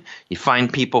situation, you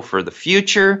find people for the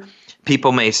future,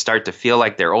 people may start to feel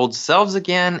like their old selves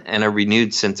again, and a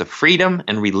renewed sense of freedom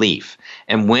and relief.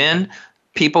 And when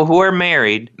people who are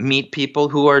married meet people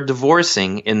who are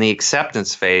divorcing in the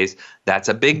acceptance phase, that's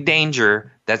a big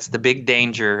danger. That's the big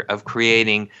danger of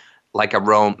creating like a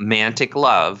romantic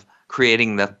love,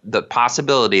 creating the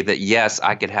possibility that, yes,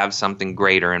 I could have something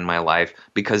greater in my life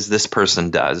because this person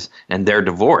does, and they're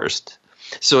divorced.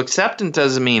 So acceptance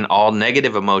doesn't mean all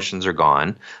negative emotions are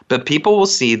gone, but people will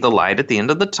see the light at the end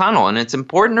of the tunnel. And it's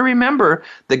important to remember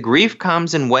that grief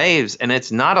comes in waves, and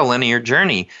it's not a linear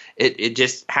journey. It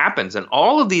just happens. And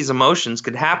all of these emotions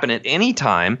could happen at any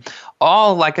time,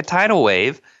 all like a tidal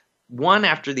wave, one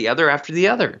after the other after the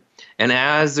other. And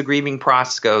as the grieving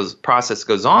process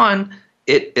goes on,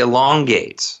 it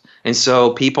elongates. And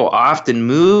so people often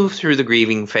move through the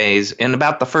grieving phase in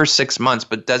about the first 6 months,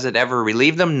 but does it ever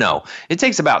relieve them? No. It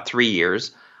takes about 3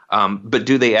 years. But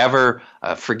do they ever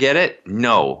forget it?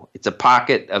 No. It's a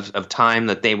pocket of time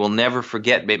that they will never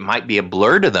forget. It might be a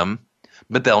blur to them,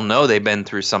 but they'll know they've been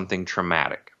through something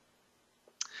traumatic.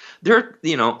 There,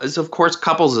 is of course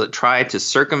couples that try to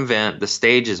circumvent the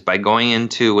stages by going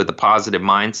into with a positive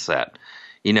mindset.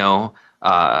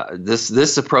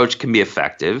 This approach can be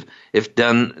effective. If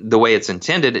done the way it's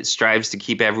intended, it strives to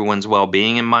keep everyone's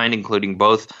well-being in mind, including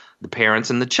both the parents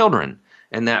and the children.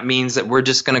 And that means that we're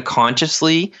just going to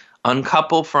consciously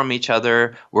uncouple from each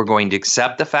other. We're going to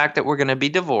accept the fact that we're going to be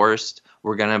divorced.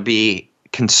 We're going to be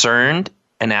concerned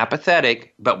and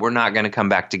apathetic, but we're not going to come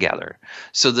back together.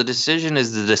 So the decision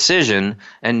is the decision,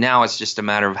 and now it's just a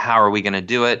matter of how are we going to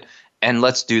do it, and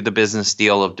let's do the business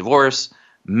deal of divorce.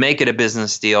 Make it a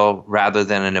business deal rather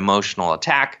than an emotional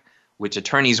attack, which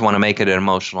attorneys want to make it an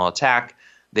emotional attack.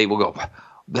 They will go,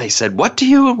 they said, why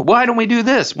don't we do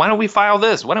this? Why don't we file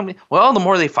this? Well, the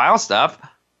more they file stuff,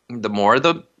 the more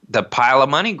the pile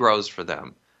of money grows for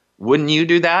them. Wouldn't you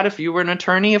do that if you were an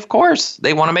attorney? Of course,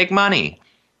 they want to make money.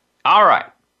 All right,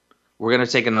 we're going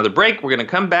to take another break. We're going to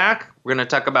come back. We're going to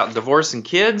talk about divorce and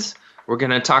kids. We're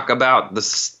going to talk about the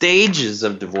stages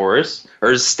of divorce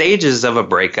or stages of a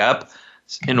breakup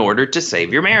in order to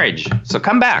save your marriage. So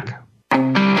come back.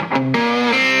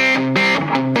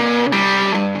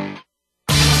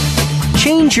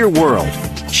 Change your world.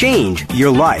 Change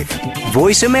your life.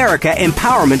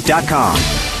 VoiceAmericaEmpowerment.com.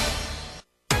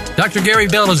 Dr. Gary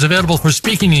Bell is available for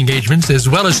speaking engagements as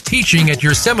well as teaching at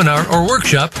your seminar or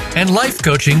workshop and life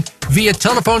coaching via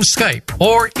telephone, Skype,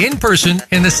 or in person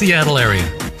in the Seattle area.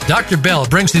 Dr. Bell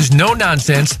brings his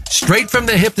no-nonsense,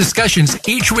 straight-from-the-hip discussions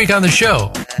each week on the show,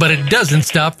 but it doesn't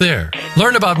stop there.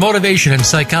 Learn about motivation and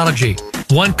psychology,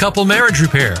 one-couple marriage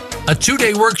repair, a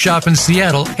 2-day workshop in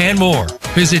Seattle, and more.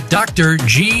 Visit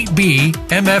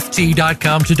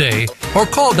drgbmft.com today or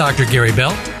call Dr. Gary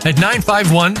Bell at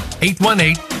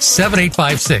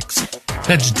 951-818-7856.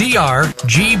 That's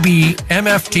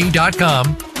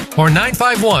drgbmft.com or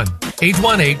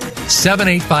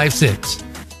 951-818-7856.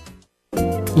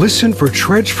 Listen for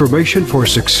Transformation for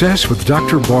Success with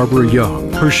Dr. Barbara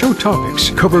Young. Her show topics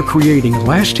cover creating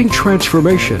lasting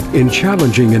transformation in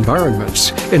challenging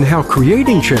environments and how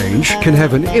creating change can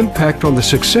have an impact on the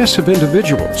success of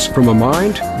individuals from a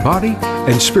mind, body,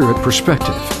 and spirit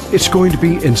perspective. It's going to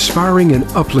be inspiring and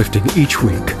uplifting each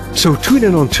week. So tune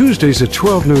in on Tuesdays at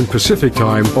 12 noon Pacific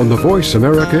Time on the Voice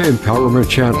America Empowerment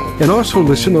Channel, and also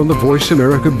listen on the Voice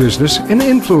America Business and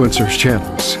Influencers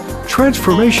channels.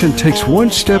 Transformation takes one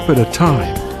step at a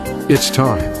time. It's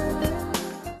time.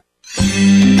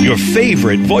 Your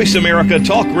favorite Voice America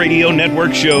Talk Radio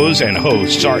Network shows and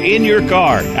hosts are in your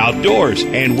car, outdoors,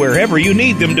 and wherever you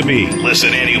need them to be.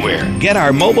 Listen anywhere. Get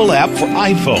our mobile app for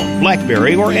iPhone,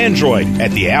 BlackBerry, or Android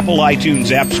at the Apple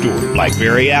iTunes App Store,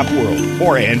 BlackBerry App World,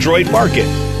 or Android Market.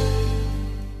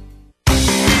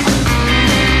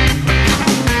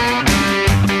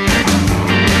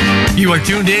 You are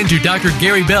tuned in to Dr.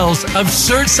 Gary Bell's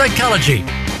Absurd Psychology.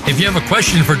 If you have a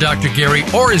question for Dr. Gary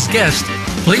or his guest,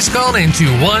 please call in to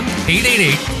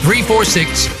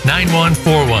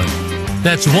 1-888-346-9141.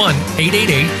 That's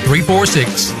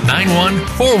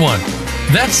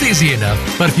 1-888-346-9141. That's easy enough,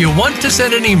 but if you want to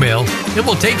send an email, it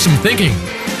will take some thinking.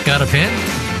 Got a pen?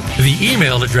 The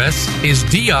email address is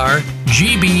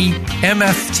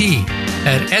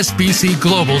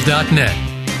drgbmft@sbcglobal.net.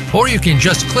 Or you can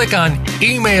just click on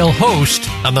Email Host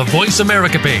on the Voice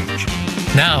America page.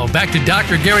 Now, back to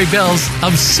Dr. Gary Bell's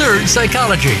Absurd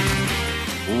Psychology.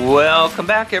 Welcome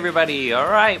back, everybody. All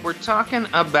right, we're talking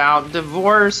about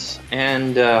divorce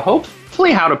and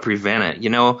hopefully how to prevent it. You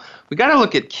know, we got to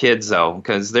look at kids, though,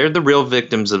 because they're the real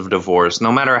victims of divorce.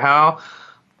 No matter how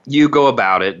you go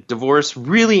about it, divorce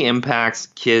really impacts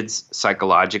kids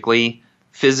psychologically,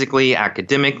 physically,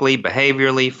 academically,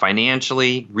 behaviorally,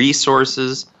 financially,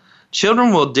 resources.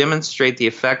 Children will demonstrate the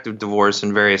effect of divorce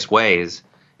in various ways,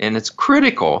 and it's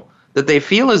critical that they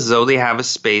feel as though they have a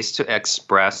space to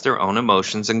express their own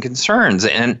emotions and concerns.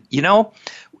 And, you know,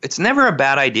 it's never a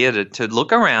bad idea to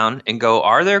look around and go,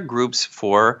 are there groups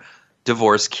for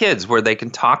divorced kids where they can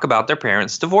talk about their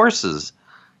parents' divorces,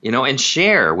 you know, and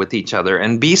share with each other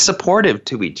and be supportive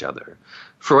to each other?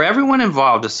 For everyone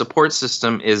involved, a support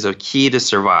system is a key to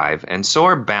survive, and so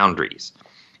are boundaries.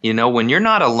 You know, when you're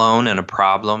not alone in a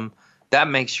problem, that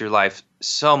makes your life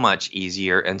so much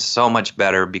easier and so much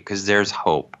better because there's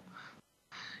hope.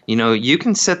 You know, you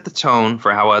can set the tone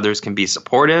for how others can be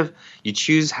supportive. You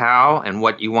choose how and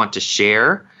what you want to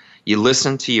share. You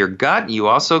listen to your gut. You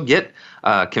also get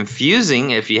confusing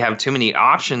if you have too many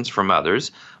options from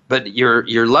others. But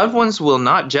your loved ones will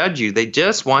not judge you. They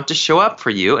just want to show up for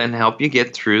you and help you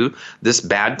get through this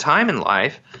bad time in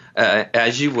life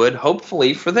as you would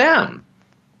hopefully for them.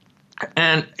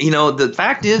 And, you know, the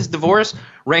fact is divorce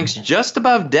ranks just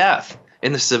above death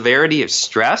in the severity of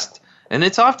stress, and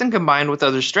it's often combined with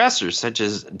other stressors such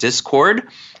as discord,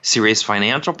 serious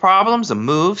financial problems, a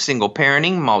move, single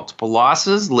parenting, multiple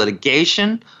losses,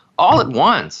 litigation, all at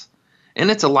once.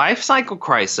 And it's a life cycle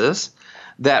crisis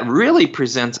that really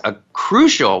presents a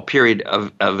crucial period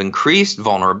of increased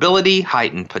vulnerability,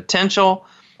 heightened potential.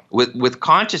 With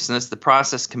consciousness, the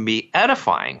process can be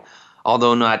edifying.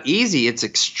 Although not easy, it's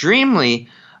extremely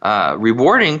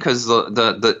rewarding because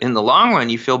in the long run,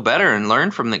 you feel better and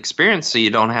learn from the experience so you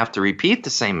don't have to repeat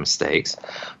the same mistakes.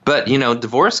 But, you know,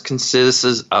 divorce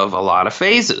consists of a lot of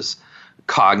phases: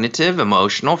 cognitive,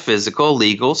 emotional, physical,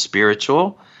 legal,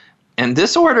 spiritual. And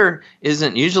this order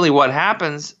isn't usually what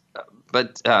happens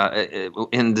but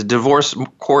in the divorce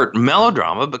court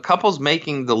melodrama, but couples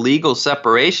making the legal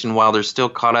separation while they're still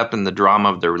caught up in the drama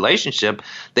of their relationship,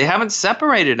 they haven't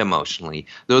separated emotionally,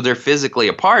 though they're physically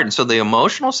apart. And so the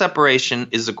emotional separation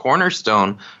is a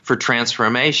cornerstone for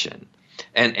transformation.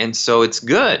 And so it's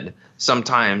good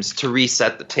sometimes to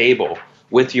reset the table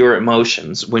with your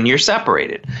emotions when you're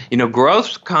separated. You know,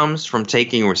 growth comes from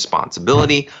taking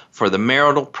responsibility for the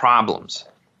marital problems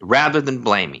rather than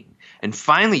blaming. And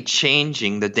finally,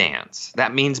 changing the dance.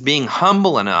 That means being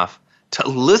humble enough to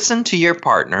listen to your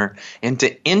partner and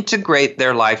to integrate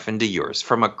their life into yours.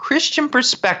 From a Christian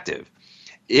perspective,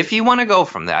 if you want to go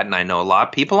from that, and I know a lot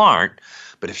of people aren't,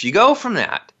 but if you go from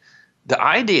that, the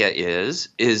idea is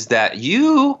that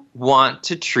you want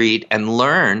to treat and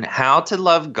learn how to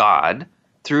love God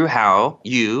through how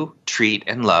you treat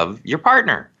and love your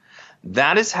partner.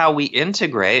 That is how we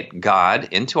integrate God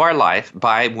into our life.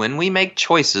 By when we make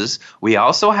choices, we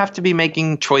also have to be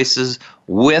making choices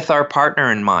with our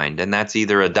partner in mind. And that's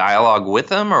either a dialogue with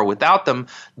them or without them,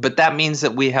 but that means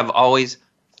that we have always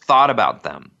thought about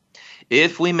them.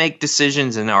 If we make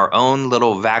decisions in our own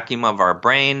little vacuum of our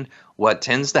brain, what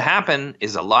tends to happen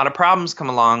is a lot of problems come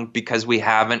along because we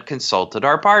haven't consulted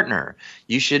our partner.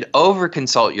 You should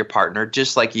over-consult your partner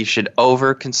just like you should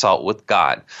over-consult with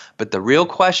God. But the real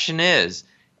question is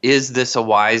this a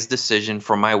wise decision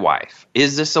for my wife?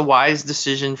 Is this a wise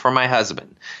decision for my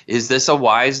husband? Is this a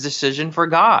wise decision for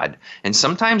God? And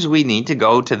sometimes we need to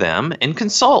go to them and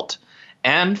consult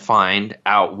and find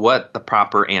out what the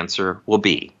proper answer will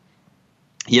be.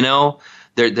 You know,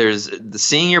 there's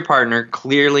seeing your partner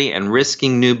clearly and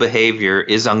risking new behavior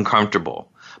is uncomfortable,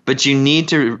 but you need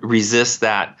to resist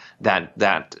that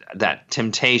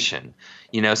temptation.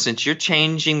 You know, since you're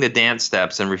changing the dance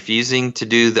steps and refusing to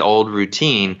do the old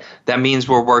routine, that means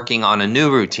we're working on a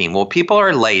new routine. Well, people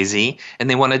are lazy and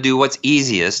they want to do what's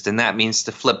easiest, and that means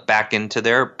to flip back into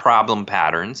their problem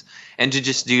patterns and to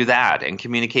just do that and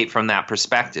communicate from that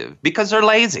perspective because they're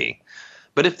lazy.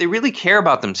 But if they really care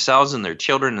about themselves and their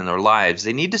children and their lives,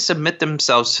 they need to submit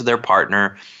themselves to their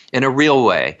partner in a real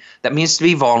way. That means to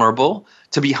be vulnerable,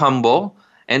 to be humble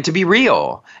and to be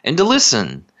real and to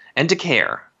listen and to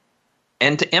care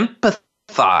and to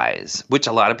empathize, which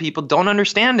a lot of people don't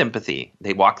understand empathy.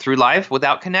 They walk through life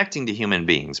without connecting to human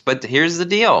beings. But here's the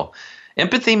deal.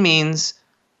 Empathy means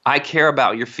I care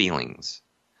about your feelings.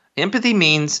 Empathy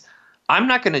means I'm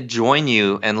not going to join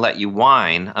you and let you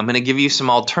whine. I'm going to give you some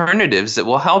alternatives that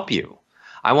will help you.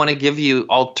 I want to give you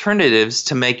alternatives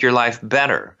to make your life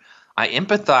better. I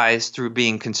empathize through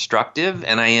being constructive,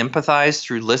 and I empathize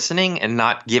through listening and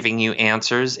not giving you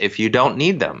answers if you don't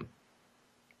need them.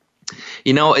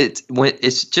 You know,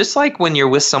 it's just like when you're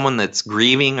with someone that's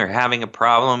grieving or having a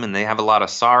problem and they have a lot of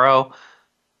sorrow.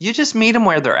 You just meet them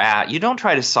where they're at. You don't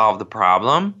try to solve the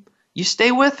problem. You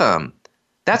stay with them.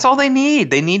 That's all they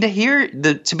need. They need to hear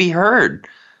to be heard.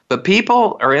 But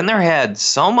people are in their heads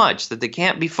so much that they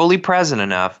can't be fully present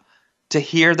enough to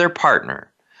hear their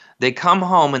partner. They come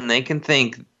home and they can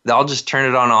think, I'll just turn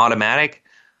it on automatic.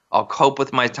 I'll cope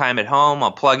with my time at home.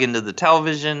 I'll plug into the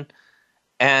television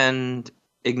and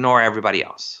ignore everybody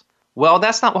else. Well,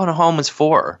 that's not what a home is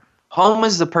for. Home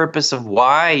is the purpose of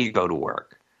why you go to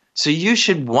work. So you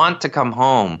should want to come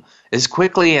home as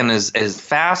quickly and as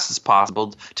fast as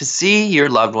possible to see your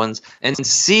loved ones and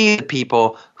see the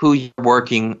people who you're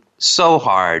working so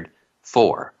hard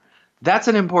for. That's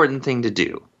an important thing to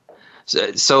do.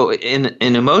 So in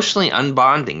emotionally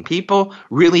unbonding, people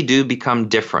really do become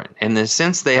different. In the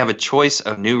sense they have a choice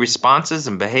of new responses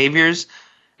and behaviors,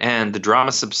 and the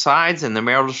drama subsides and the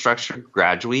marital structure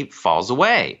gradually falls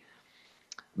away.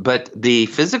 But the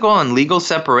physical and legal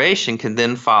separation can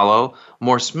then follow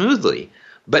more smoothly.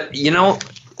 But, you know,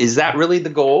 is that really the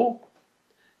goal?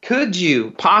 Could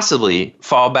you possibly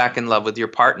fall back in love with your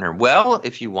partner? Well,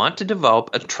 if you want to develop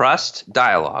a trust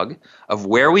dialogue of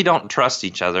where we don't trust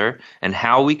each other and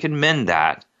how we can mend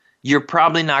that, you're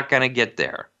probably not going to get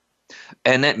there.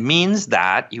 And it means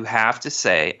that you have to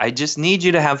say, I just need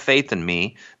you to have faith in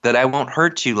me that I won't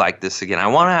hurt you like this again. I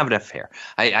want to have an affair.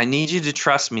 I need you to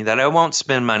trust me that I won't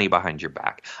spend money behind your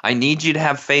back. I need you to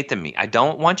have faith in me. I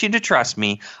don't want you to trust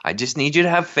me. I just need you to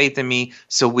have faith in me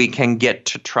so we can get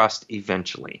to trust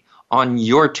eventually on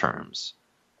your terms.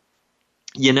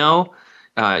 You know,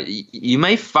 you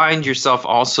may find yourself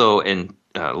also in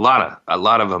a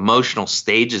lot of emotional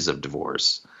stages of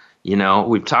divorce. You know,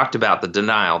 we've talked about the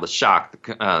denial, the shock,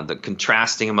 the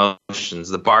contrasting emotions,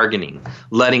 the bargaining,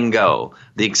 letting go,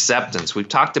 the acceptance. We've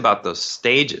talked about those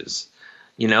stages,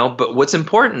 you know, but what's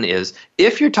important is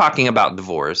if you're talking about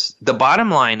divorce, the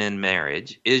bottom line in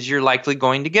marriage is you're likely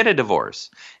going to get a divorce.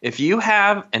 If you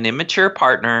have an immature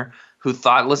partner who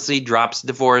thoughtlessly drops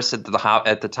divorce at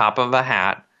the top of a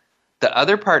hat, the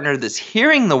other partner that's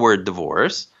hearing the word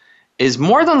divorce is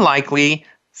more than likely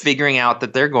figuring out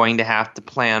that they're going to have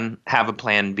a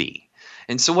plan B.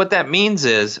 And so what that means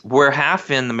is we're half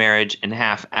in the marriage and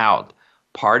half out.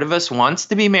 Part of us wants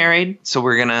to be married, so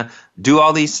we're going to do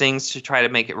all these things to try to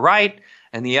make it right.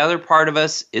 And the other part of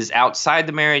us is outside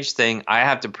the marriage thing. I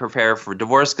have to prepare for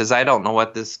divorce because I don't know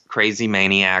what this crazy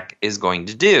maniac is going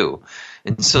to do.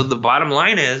 And so the bottom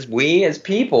line is we as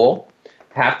people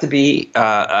have to be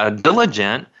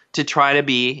diligent to try to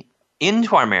be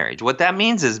into our marriage. What that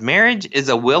means is marriage is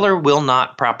a will or will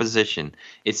not proposition.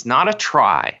 It's not a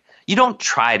try. You don't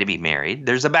try to be married.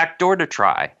 There's a back door to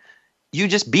try. You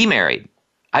just be married.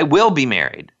 I will be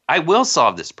married. I will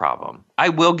solve this problem. I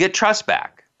will get trust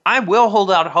back. I will hold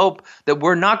out hope that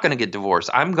we're not going to get divorced.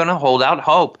 I'm going to hold out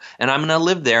hope, and I'm going to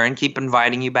live there and keep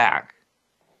inviting you back.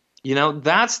 You know,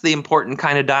 that's the important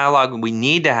kind of dialogue we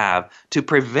need to have to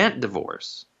prevent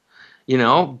divorce. You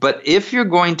know, but if you're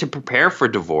going to prepare for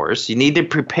divorce, you need to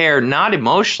prepare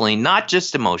not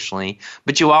just emotionally,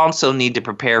 but you also need to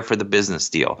prepare for the business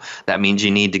deal. That means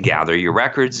you need to gather your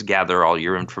records, gather all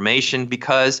your information,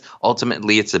 because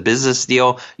ultimately it's a business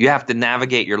deal. You have to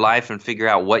navigate your life and figure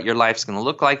out what your life's going to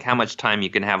look like, how much time you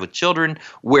can have with children,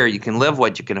 where you can live,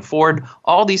 what you can afford.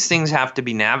 All these things have to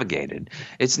be navigated.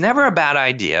 It's never a bad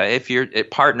idea if your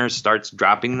partner starts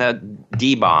dropping the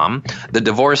D-bomb, the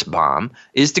divorce bomb,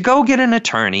 is to go get an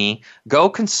attorney, go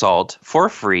consult for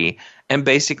free, and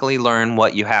basically learn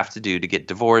what you have to do to get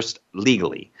divorced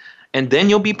legally. And then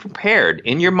you'll be prepared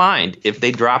in your mind. If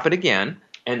they drop it again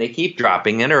and they keep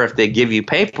dropping it, or if they give you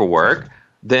paperwork,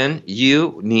 then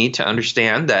you need to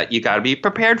understand that you got to be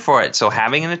prepared for it. So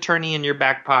having an attorney in your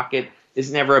back pocket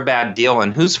is never a bad deal.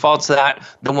 And whose fault's that?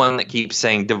 The one that keeps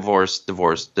saying divorce,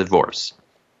 divorce, divorce.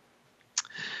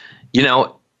 You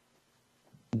know,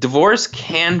 divorce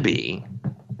can be,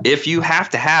 if you have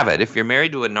to have it, if you're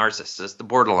married to a narcissist, a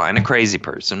borderline, a crazy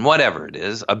person, whatever it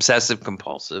is, obsessive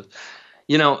compulsive,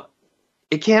 you know,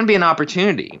 it can be an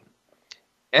opportunity.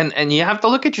 And you have to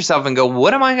look at yourself and go,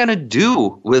 what am I going to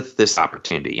do with this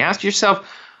opportunity? Ask yourself,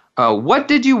 what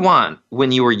did you want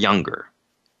when you were younger?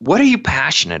 What are you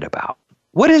passionate about?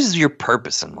 What is your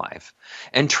purpose in life?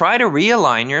 And try to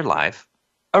realign your life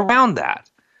around that.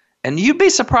 And you'd be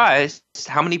surprised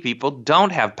how many people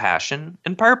don't have passion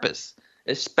and purpose,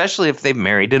 especially if they've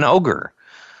married an ogre.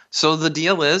 So the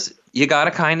deal is, you got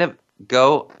to kind of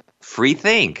go free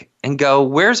think and go,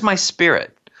 where's my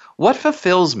spirit? What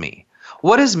fulfills me?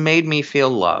 What has made me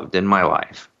feel loved in my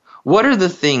life? What are the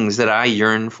things that I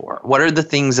yearn for? What are the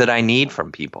things that I need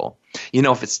from people? You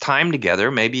know, if it's time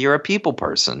together, maybe you're a people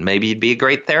person. Maybe you'd be a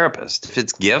great therapist. If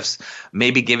it's gifts,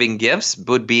 maybe giving gifts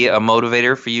would be a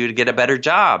motivator for you to get a better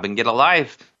job and get a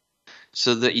life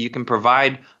so that you can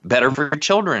provide better for your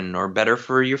children or better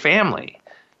for your family.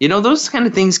 You know, those kind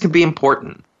of things can be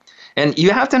important. And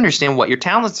you have to understand what your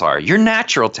talents are. Your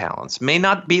natural talents may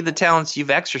not be the talents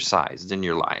you've exercised in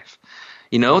your life.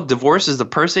 You know, divorce is the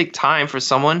perfect time for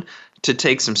someone to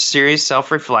take some serious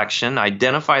self-reflection,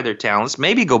 identify their talents,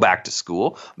 maybe go back to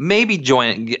school, maybe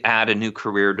add a new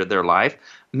career to their life,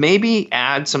 maybe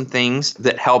add some things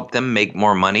that help them make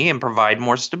more money and provide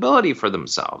more stability for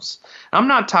themselves. I'm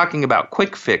not talking about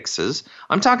quick fixes.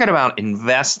 I'm talking about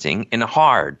investing in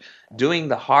doing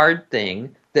the hard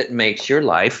thing that makes your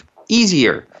life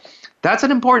easier. That's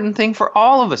an important thing for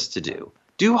all of us to do.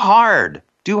 Do hard.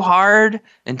 Do hard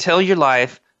until your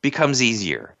life becomes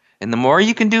easier. And the more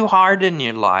you can do hard in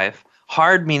your life,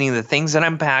 hard meaning the things that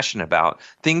I'm passionate about,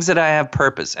 things that I have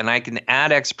purpose, and I can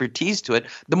add expertise to it,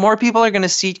 the more people are going to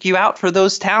seek you out for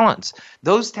those talents.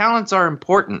 Those talents are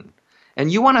important.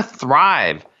 And you want to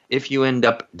thrive if you end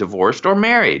up divorced or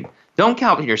married. Don't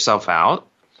count yourself out.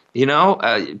 You know,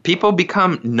 people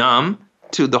become numb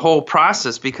to the whole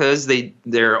process because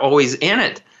they're always in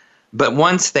it. But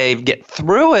once they get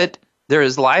through it, there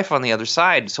is life on the other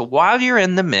side. So while you're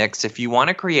in the mix, if you want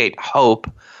to create hope,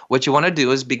 what you want to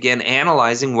do is begin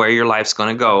analyzing where your life's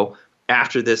going to go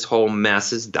after this whole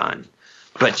mess is done.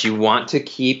 But you want to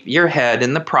keep your head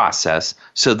in the process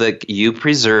so that you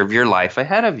preserve your life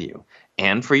ahead of you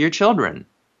and for your children.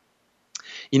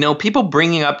 You know, people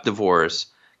bringing up divorce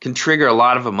can trigger a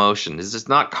lot of emotion. It's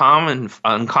not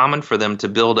uncommon for them to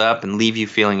build up and leave you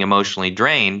feeling emotionally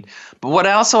drained. But what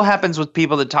also happens with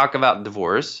people that talk about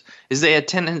divorce is they have a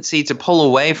tendency to pull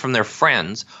away from their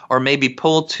friends or maybe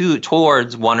pull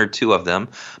towards one or two of them,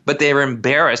 but they're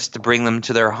embarrassed to bring them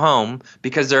to their home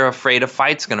because they're afraid a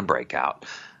fight's going to break out.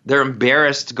 They're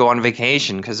embarrassed to go on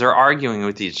vacation because they're arguing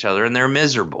with each other and they're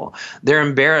miserable. They're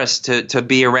embarrassed to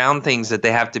be around things that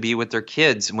they have to be with their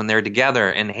kids when they're together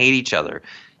and hate each other.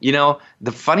 You know,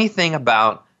 the funny thing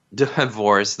about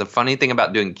divorce, the funny thing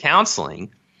about doing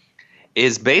counseling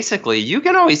is basically you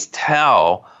can always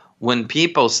tell when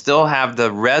people still have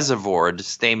the reservoir to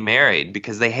stay married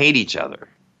because they hate each other.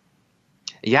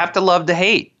 You have to love to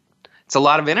hate. It's a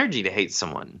lot of energy to hate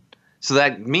someone. So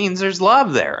that means there's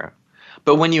love there.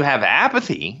 But when you have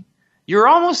apathy, you're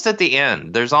almost at the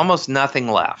end. There's almost nothing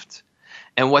left.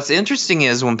 And what's interesting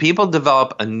is when people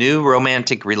develop a new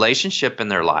romantic relationship in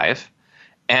their life,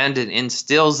 and it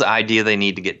instills the idea they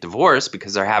need to get divorced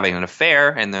because they're having an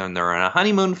affair and then they're in a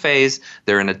honeymoon phase,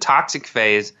 they're in a toxic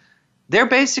phase, they're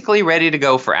basically ready to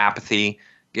go for apathy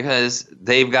because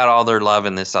they've got all their love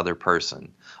in this other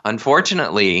person.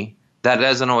 Unfortunately, that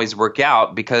doesn't always work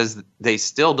out because they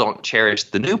still don't cherish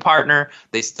the new partner.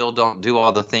 They still don't do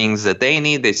all the things that they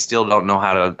need. They still don't know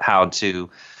how to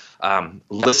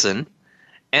listen.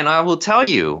 And I will tell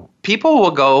you, people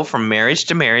will go from marriage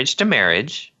to marriage to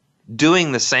marriage,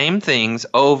 doing the same things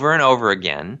over and over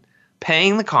again,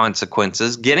 paying the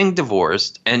consequences, getting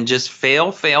divorced, and just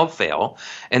fail.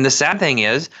 And the sad thing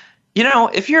is, you know,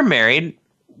 if you're married,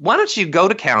 why don't you go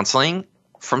to counseling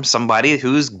from somebody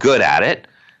who's good at it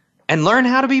and learn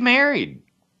how to be married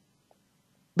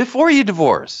before you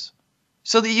divorce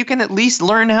so that you can at least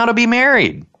learn how to be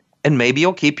married and maybe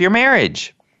you'll keep your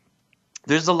marriage.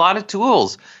 There's a lot of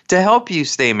tools to help you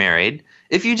stay married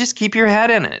if you just keep your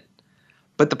head in it.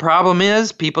 But the problem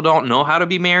is people don't know how to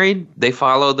be married. They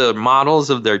follow the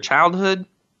models of their childhood.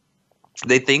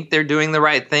 They think they're doing the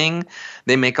right thing.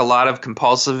 They make a lot of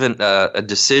compulsive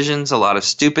decisions, a lot of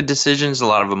stupid decisions, a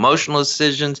lot of emotional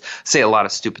decisions, say a lot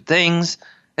of stupid things.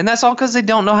 And that's all because they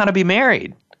don't know how to be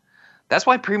married. That's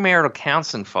why premarital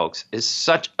counseling, folks, is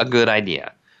such a good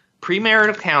idea.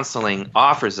 Premarital counseling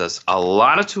offers us a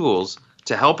lot of tools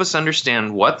to help us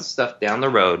understand what the stuff down the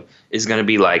road is going to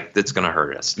be like that's going to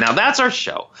hurt us. Now, that's our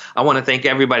show. I want to thank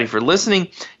everybody for listening.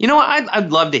 You know what?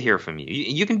 I'd love to hear from you.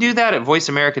 You can do that at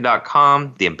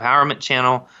voiceamerica.com, the Empowerment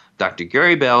Channel, Dr.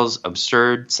 Gary Bell's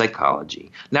Absurd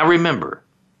Psychology. Now, remember,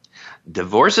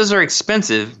 Divorces are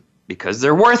expensive because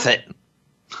they're worth it.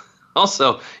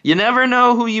 Also, you never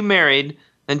know who you married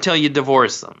until you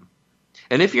divorce them.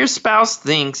 And if your spouse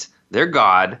thinks they're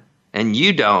God and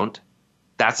you don't,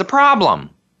 that's a problem.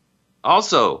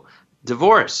 Also,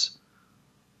 divorce,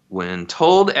 when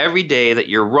told every day that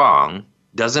you're wrong,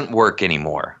 doesn't work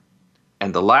anymore.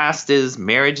 And the last is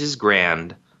marriage is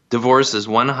grand, divorce is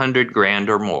 100 grand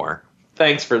or more.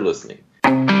 Thanks for listening.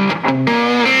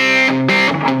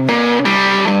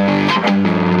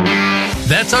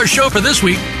 That's our show for this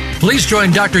week. Please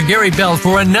join Dr. Gary Bell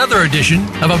for another edition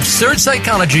of Absurd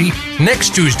Psychology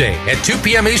next Tuesday at 2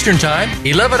 p.m. Eastern Time,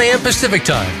 11 a.m. Pacific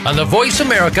Time on the Voice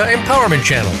America Empowerment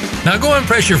Channel. Now go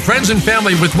impress your friends and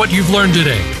family with what you've learned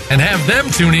today and have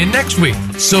them tune in next week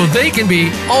so they can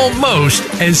be almost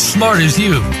as smart as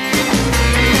you.